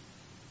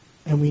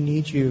 And we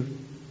need You,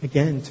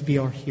 again, to be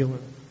our healer.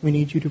 We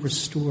need You to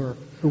restore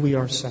who we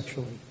are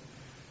sexually.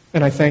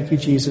 And I thank You,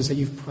 Jesus, that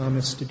You've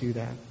promised to do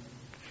that.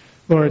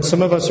 Lord,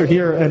 some of us are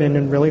here and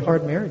in really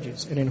hard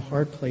marriages and in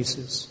hard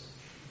places.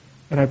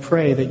 And I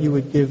pray that you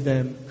would give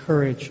them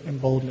courage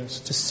and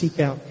boldness to seek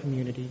out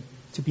community,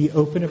 to be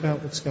open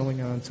about what's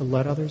going on, to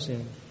let others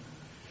in.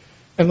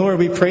 And Lord,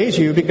 we praise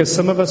you because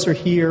some of us are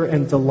here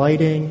and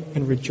delighting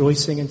and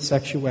rejoicing in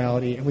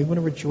sexuality, and we want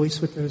to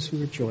rejoice with those who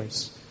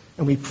rejoice.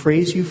 And we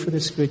praise you for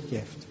this good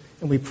gift.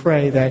 And we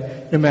pray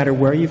that no matter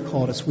where you've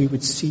called us, we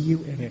would see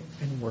you in it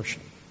and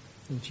worship.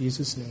 In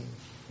Jesus' name,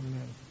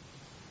 amen.